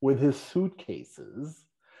with his suitcases.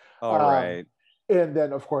 All right. And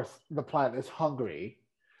then, of course, the plant is hungry.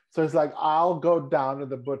 So it's like, I'll go down to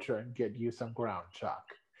the butcher and get you some ground chuck.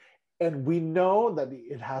 And we know that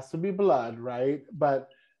it has to be blood, right? But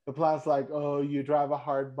the plant's like, oh, you drive a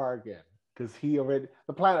hard bargain. Because the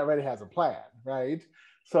plant already has a plan, right?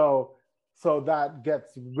 So that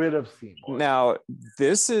gets rid of Seymour. Now,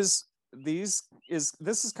 this is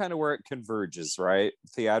kind of where it converges, right?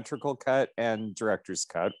 Theatrical cut and director's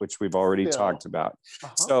cut, which we've already talked about.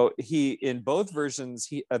 So he, in both versions,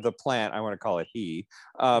 the plant, I want to call it he,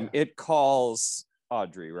 it calls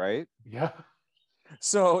Audrey, right? Yeah.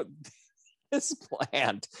 So this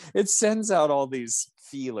plant, it sends out all these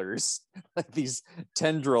feelers, like these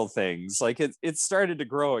tendril things, like it started to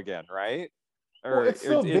grow again, right? Or it's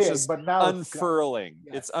still big, just but now unfurling.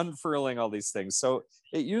 It's unfurling all these things. So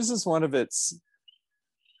it uses one of its,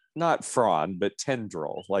 not frond, but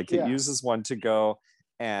tendril. Like it uses one to go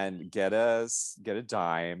and get a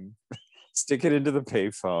dime, stick it into the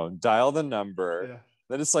payphone, dial the number. Yeah.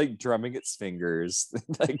 Then it's like drumming its fingers,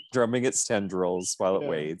 like drumming its tendrils while it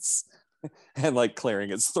waits, and like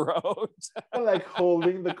clearing its throat. And like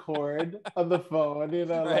holding the cord on the phone,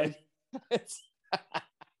 right. Like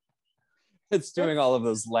it's doing all of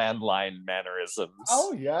those landline mannerisms.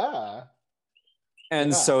 Oh yeah.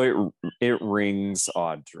 And so it rings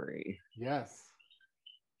Audrey. Yes.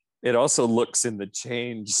 It also looks in the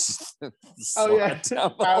change. Oh yeah.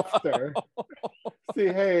 After. See,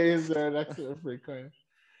 hey, is there an extra frequent?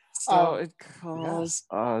 So it calls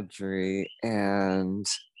Audrey, and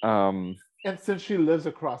since she lives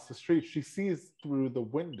across the street, she sees through the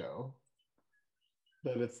window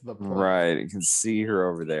that it's the plant. Right. You can see her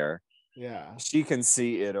over there. Yeah. She can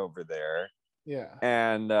see it over there. Yeah.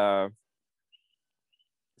 And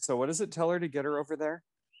so what does it tell her to get her over there?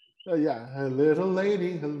 Yeah. A little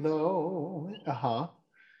lady, hello.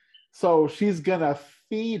 So she's gonna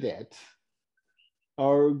feed it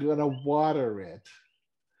or gonna water it.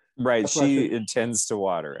 Right. She intends to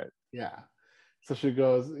water it. Yeah. So she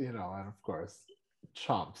goes, and of course,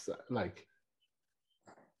 chomps. Like,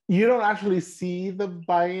 you don't actually see the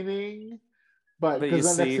biting, but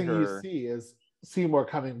because the next thing you see is Seymour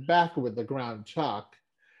coming back with the ground chuck,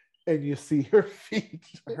 and you see her feet,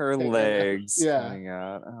 her legs coming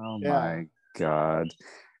out. Oh my God.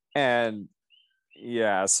 And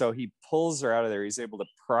so he pulls her out of there. He's able to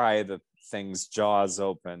pry the thing's jaws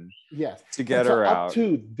open. Yes. To get her out. Up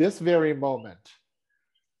to this very moment,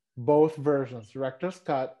 both versions, director's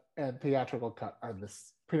cut and theatrical cut, are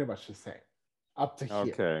pretty much the same. Up to here.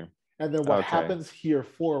 Okay. And then what happens here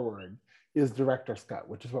forward is director's cut,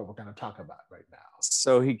 which is what we're going to talk about right now.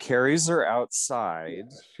 So he carries her outside.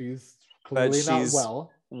 Yeah, she's clearly not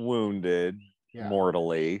well. Wounded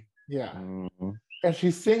mortally. Yeah. And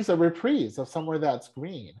she sings a reprise of Somewhere That's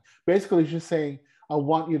Green. Basically, she's saying, I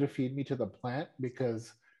want you to feed me to the plant,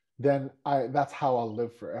 because then that's how I'll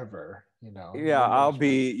live forever. you know. Yeah,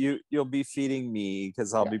 you'll be feeding me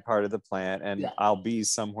because I'll be part of the plant, and I'll be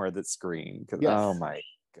somewhere that's green. Oh my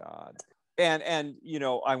God. And you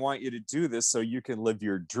know, I want you to do this so you can live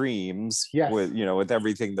your dreams with, you know, with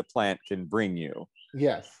everything the plant can bring you.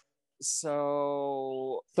 Yes.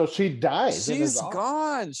 So she dies. She's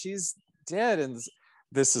gone. She's dead. And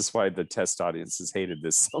this is why the test audiences hated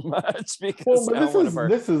this so much, because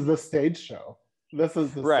this is the stage show. This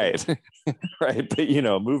is the right. Right. But you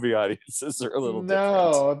know, movie audiences are a little different.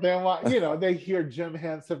 No, they want, you know, they hear Jim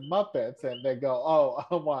Henson Muppets and they go, oh,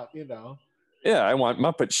 I want, you know. Yeah, I want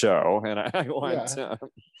Muppet Show, and I want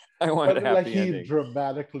a happy ending. He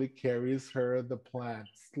dramatically carries her. The plant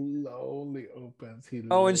slowly opens.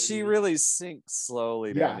 And she really sinks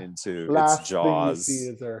slowly down into Last its jaws. Thing you see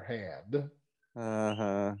is her hand.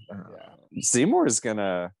 Seymour's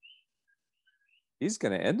he's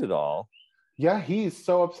gonna end it all. Yeah, he's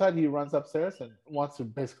so upset he runs upstairs and wants to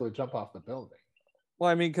basically jump off the building.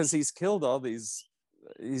 Well, I mean, because he's killed all these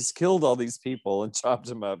people and chopped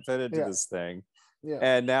them up, fed into this thing. Yeah.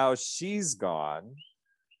 And now she's gone.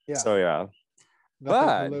 Yeah. So yeah.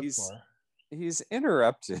 But he's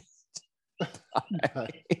interrupted by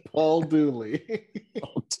Paul Dooley.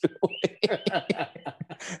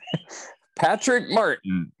 Patrick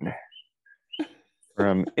Martin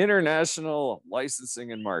from International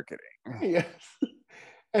Licensing and Marketing. Yes.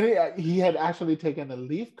 And he had actually taken a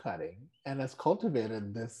leaf cutting and has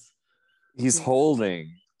cultivated this. He's holding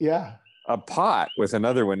a pot with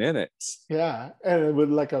another one in it. Yeah. And with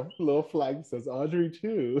like a little flag that says Audrey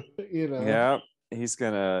 2, you know. Yeah. He's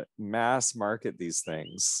going to mass market these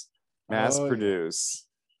things, mass produce.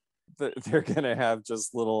 Yeah. They're going to have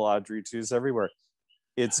just little Audrey 2s everywhere.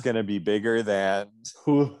 It's going to be bigger than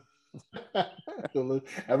Hulu.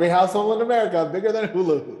 Every household in America bigger than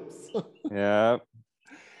hula hoops. Yeah.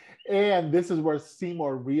 And this is where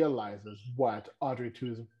Seymour realizes what Audrey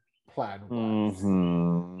 2's plan was.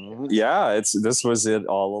 Mm-hmm. Yeah, this was it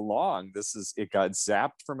all along. It got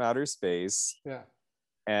zapped from outer space. Yeah.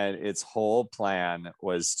 And its whole plan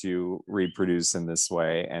was to reproduce in this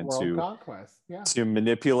way and to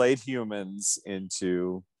manipulate humans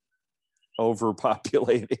into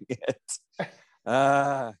overpopulating it.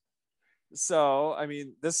 So, I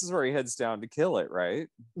mean, this is where he heads down to kill it, right?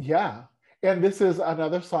 Yeah. And this is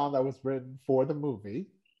another song that was written for the movie,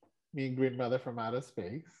 Mean Green Mother from Outer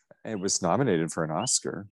Space. It was nominated for an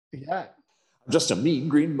Oscar. Yeah. I'm just a mean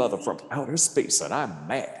green mother from outer space and I'm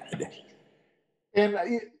mad. And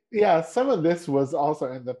yeah, some of this was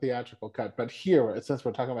also in the theatrical cut, but here, since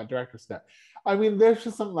we're talking about director's cut, I mean, there's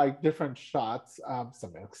just some like different shots,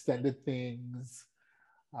 some extended things,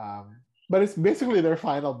 but it's basically their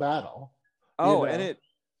final battle. Oh, you know?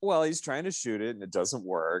 And he's trying to shoot it and it doesn't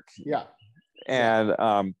work. Yeah.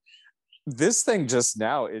 And this thing just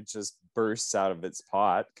bursts out of its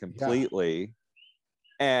pot completely,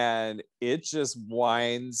 and it just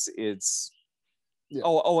winds its. Yeah.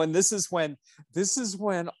 And this is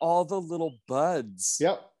when all the little buds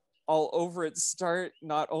all over it start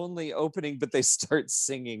not only opening, but they start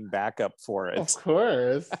singing backup for it. Of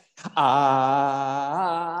course.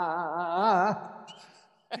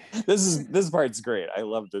 This part's great. I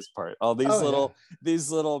love this part. All these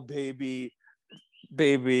little baby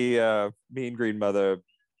Mean Green Mother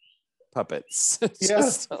puppets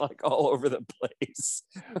just like all over the place.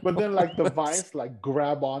 But then like the vines like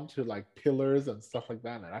grab onto like pillars and stuff like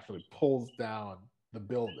that, and it actually pulls down the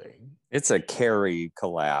building. It's a Carrie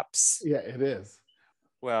collapse. Yeah, it is.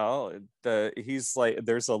 Well, he's like,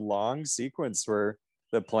 there's a long sequence where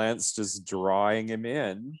the plant's just drawing him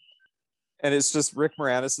in, and it's just Rick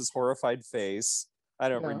Moranis' horrified face. I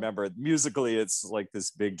don't remember. Musically, it's like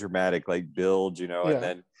this big dramatic like build, you know,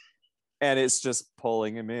 and it's just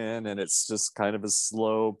pulling him in, and it's just kind of a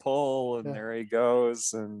slow pull, and there he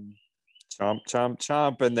goes, and chomp, chomp,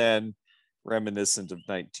 chomp, and then reminiscent of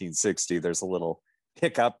 1960, there's a little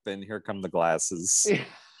hiccup, and here come the glasses.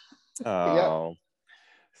 Oh,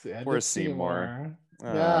 poor Seymour.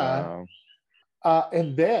 Yeah.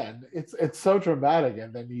 And then it's so dramatic,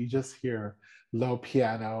 and then you just hear low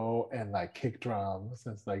piano and like kick drums.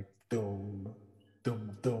 It's like doom,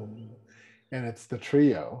 doom, doom, and it's the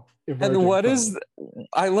trio. And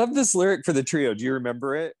I love this lyric for the trio. Do you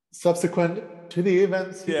remember it? Subsequent to the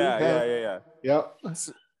events. Yeah. Yep.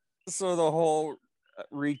 So the whole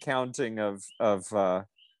recounting of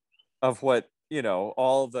what, you know,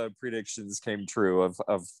 all the predictions came true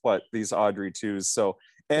of what these Audrey 2s. So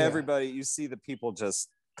everybody, you see the people just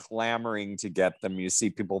clamoring to get them. You see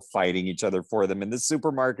people fighting each other for them in the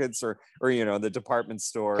supermarkets or you know, the department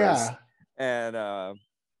stores. Yeah. And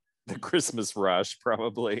the Christmas rush,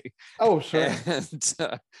 probably. Oh, sure.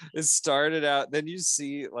 And it started out. Then you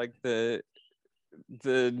see like the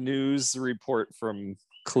news report from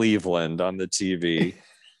Cleveland on the TV.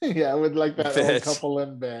 Yeah, with like that old couple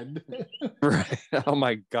in bed. Right. Oh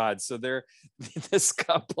my God. So they're this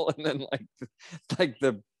couple, and then like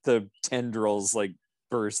the tendrils like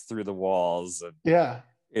burst through the walls, and yeah,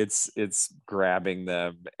 it's grabbing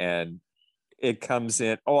them, and it comes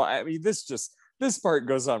in. Oh, I mean, this part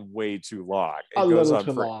goes on way too long. It goes on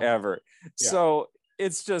forever. Yeah. So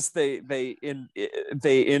it's just they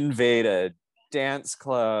invade a dance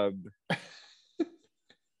club.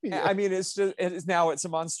 Yeah. I mean, it's a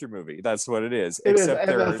monster movie. That's what it is. It except is,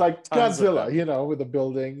 and it's like Godzilla, with the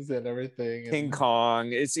buildings and everything. King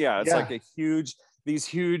Kong. It's like these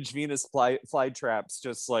huge Venus flytraps,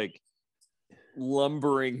 just like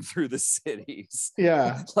lumbering through the cities.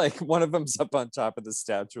 Yeah, like one of them's up on top of the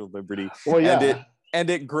Statue of Liberty. Well, yeah. And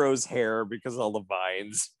it grows hair because all the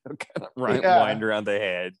vines kind of wind around the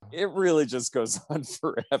head. It really just goes on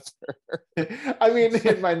forever. I mean,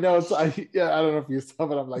 in my notes, I don't know if you saw,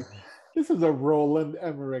 but I'm like, this is a Roland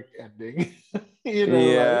Emmerich ending.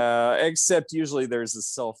 Except usually there's a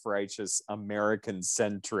self-righteous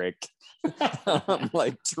American-centric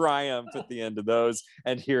like triumph at the end of those,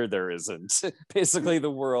 and here there isn't. Basically, the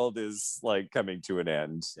world is like coming to an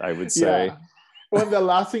end, I would say. Yeah. Well, the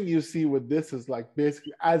last thing you see with this is like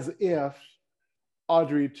basically as if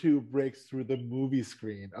Audrey 2 breaks through the movie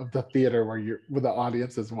screen of the theater where the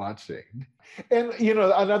audience is watching. And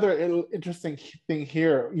another interesting thing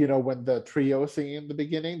here, when the trio sing in the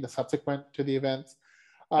beginning, the subsequent to the events,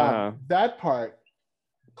 that part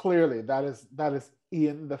clearly that is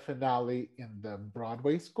in the finale in the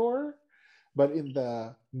Broadway score, but in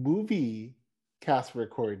the movie cast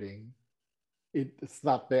recording, it's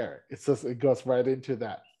not there. It's just it goes right into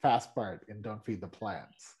that fast part in Don't Feed the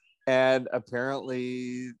Plants. And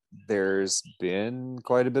apparently there's been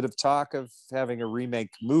quite a bit of talk of having a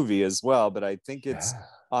remake movie as well, but I think it's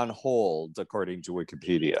on hold, according to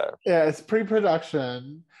Wikipedia. Yeah, it's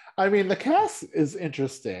pre-production. I mean, the cast is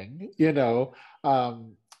interesting,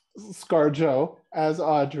 ScarJo as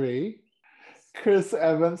Audrey, Chris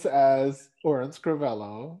Evans as Oren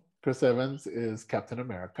Scrivello. Chris Evans is Captain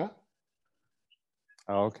America.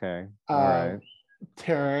 Okay. All right.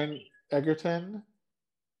 Taron Egerton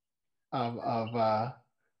of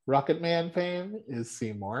Rocket Man fame is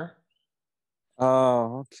Seymour.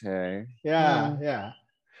 Oh, okay. Yeah.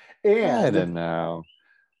 And I don't know.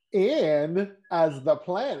 And as the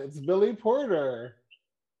Plant, it's Billy Porter.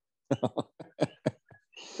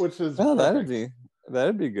 Which is that'd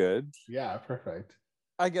be good. Yeah, perfect.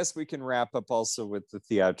 I guess we can wrap up also with the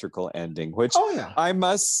theatrical ending, which yeah. I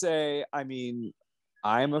must say, I mean,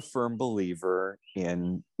 I'm a firm believer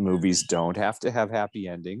in movies don't have to have happy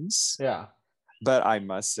endings. Yeah. But I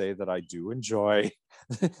must say that I do enjoy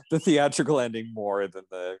the theatrical ending more than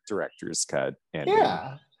the director's cut ending.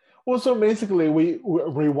 Yeah. Well, so basically we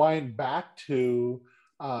rewind back to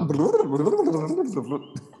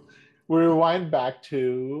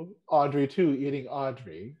Audrey 2 eating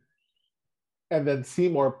Audrey. And then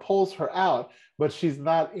Seymour pulls her out, but she's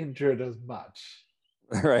not injured as much.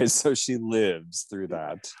 Right, so she lives through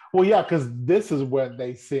that. Well, yeah, because this is when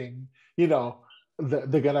they sing, they're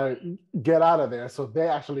gonna get out of there. So they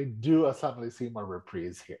actually do a Suddenly Seymour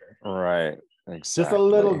reprise here. Right, exactly. Just a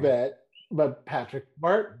little bit, but Patrick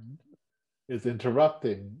Martin is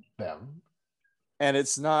interrupting them. And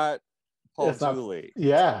it's not Paul Dooley.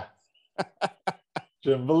 Yeah.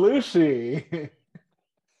 Jim Belushi.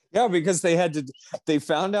 Yeah, because they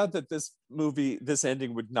found out that this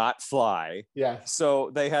ending would not fly. Yeah.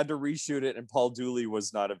 So they had to reshoot it, and Paul Dooley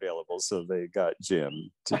was not available. So they got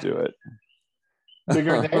Jim to do it.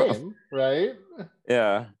 Bigger name, right?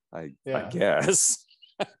 Yeah, I guess.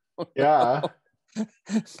 Yeah.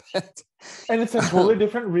 And it's a totally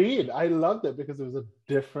different read. I loved it because it was a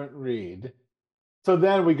different read. So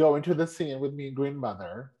then we go into the scene with Mean Green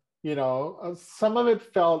Mother. Some of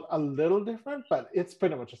it felt a little different, but it's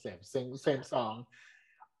pretty much the same song.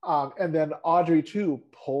 And then Audrey 2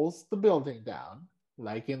 pulls the building down,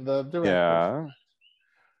 like in the director's cut,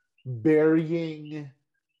 burying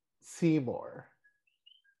Seymour.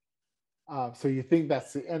 So you think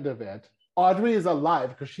that's the end of it. Audrey is alive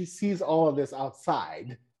because she sees all of this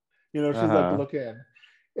outside. She's like looking,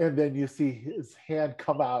 and then you see his hand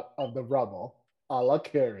come out of the rubble, a la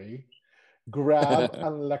Carrie, grab an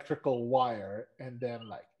electrical wire, and then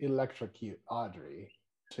like electrocute Audrey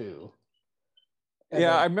too. And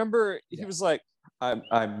I remember he was like,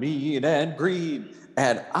 I'm mean and green,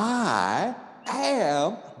 and I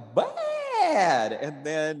am bad. Dad. And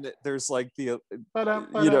then there's like the, and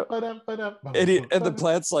the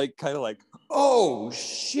plant's like kind of like, oh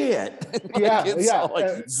shit. Like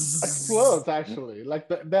like, explodes actually, like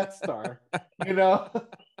the Death Star,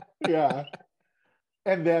 yeah.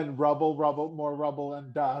 And then rubble, more rubble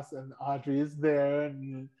and dust, and Audrey is there,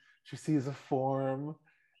 and she sees a form,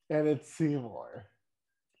 and it's Seymour.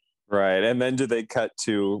 Right, and then do they cut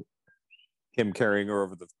to him carrying her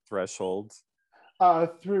over the threshold?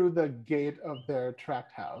 Through the gate of their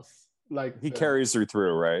tract house. Like he carries her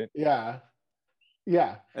through, right? Yeah.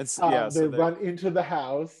 And they run into the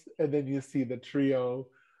house, and then you see the trio,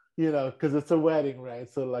 because it's a wedding, right?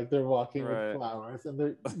 So like they're walking with flowers, and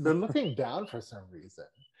they're looking down for some reason.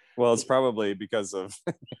 Well, it's probably because of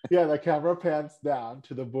the camera pans down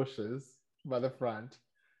to the bushes by the front,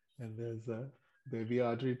 and there's baby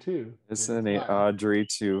Audrey too. Isn't it Audrey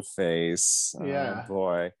Two-Face? Yeah. Oh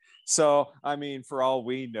boy. So, I mean, for all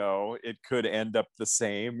we know, it could end up the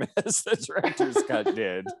same as the director's cut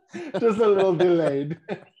did. Just a little delayed.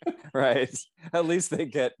 Right. At least they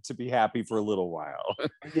get to be happy for a little while.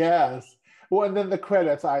 Yes. Well, and then the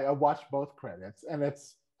credits, I watched both credits, and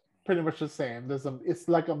it's pretty much the same. It's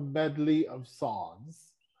like a medley of songs.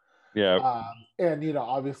 Yeah. And,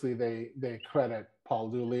 obviously they credit Paul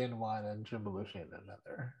Dooley in one and Jim Belushi in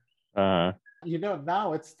another. Now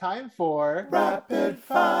it's time for Rapid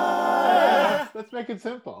Fire. Let's make it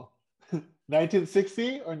simple.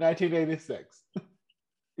 1960 or 1986?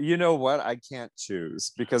 You know what? I can't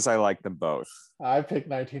choose because I like them both. I picked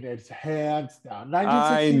 1986, hands down.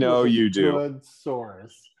 1960 I know you do. Good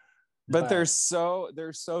source. But they're so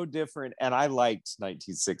different, and I liked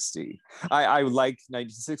 1960. I liked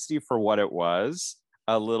 1960 for what it was,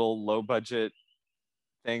 a little low budget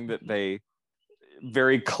thing that they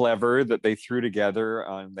very clever that they threw together.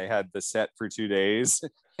 They had the set for 2 days.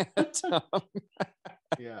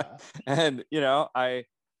 And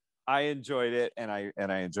I enjoyed it, and I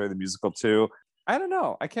enjoy the musical too. I don't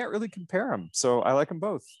know, I can't really compare them, so I like them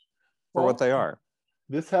both for what they are.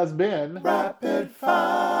 This has been Rapid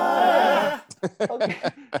Fire. Okay.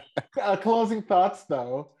 Closing thoughts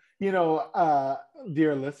though,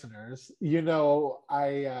 dear listeners,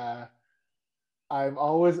 I'm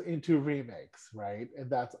always into remakes, right? And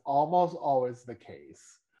that's almost always the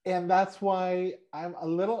case. And that's why I'm a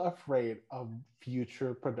little afraid of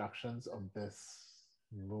future productions of this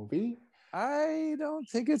movie. I don't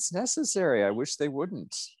think it's necessary. I wish they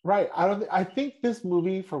wouldn't. Right. I think this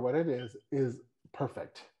movie, for what it is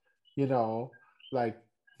perfect. Like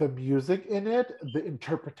the music in it, the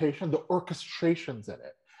interpretation, the orchestrations in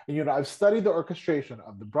it. And, I've studied the orchestration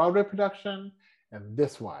of the Broadway production and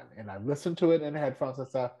this one, and I've listened to it in headphones and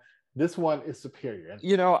stuff. This one is superior.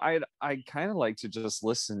 I kind of like to just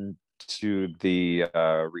listen to the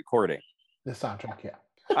recording. The soundtrack, yeah.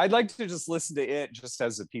 I'd like to just listen to it just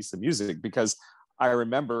as a piece of music, because I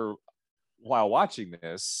remember while watching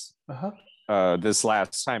this, this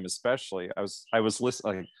last time especially, I was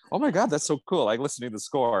listening, like, oh my God, that's so cool. Like listening to the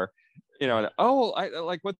score, and I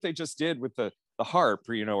like what they just did with the harp,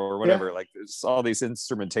 or whatever, like there's all these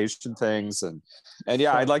instrumentation things, and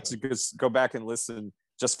yeah, I'd like to just go back and listen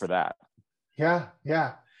just for that. Yeah.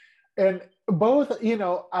 And both,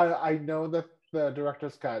 I know that the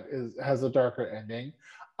director's cut has a darker ending.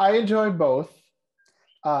 I enjoy both.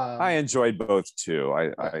 I enjoyed both too.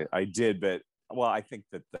 I did, but I think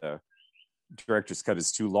that the director's cut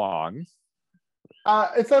is too long.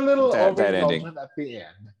 It's a little that ending at the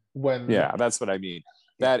end. That's what I mean.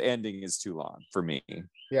 That ending is too long for me.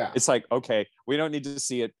 Yeah. It's like, okay, we don't need to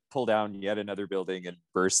see it pull down yet another building and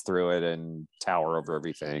burst through it and tower over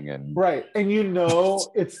everything. And right. And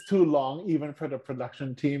it's too long even for the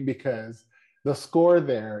production team, because the score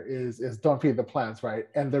there is Don't Feed the Plants, right?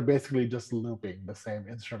 And they're basically just looping the same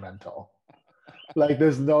instrumental. Like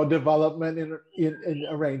there's no development in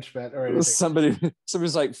arrangement or anything.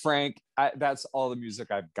 Somebody's like, Frank, that's all the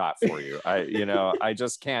music I've got for you. I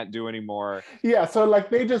just can't do anymore. Yeah, so like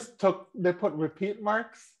they put repeat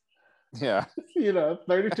marks. Yeah.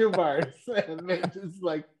 32 bars, and they just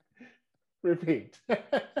like repeat.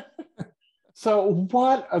 So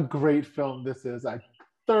what a great film this is. I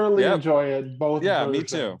thoroughly enjoy it. Both versions. Me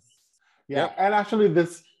too. Yeah, and actually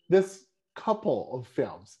this couple of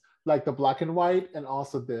films, like the black and white and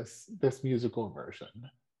also this musical version.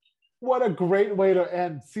 What a great way to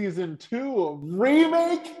end season 2 of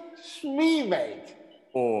Remake Schmemake.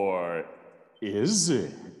 Or is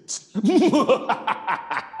it?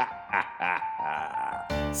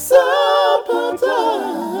 Supper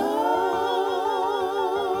time.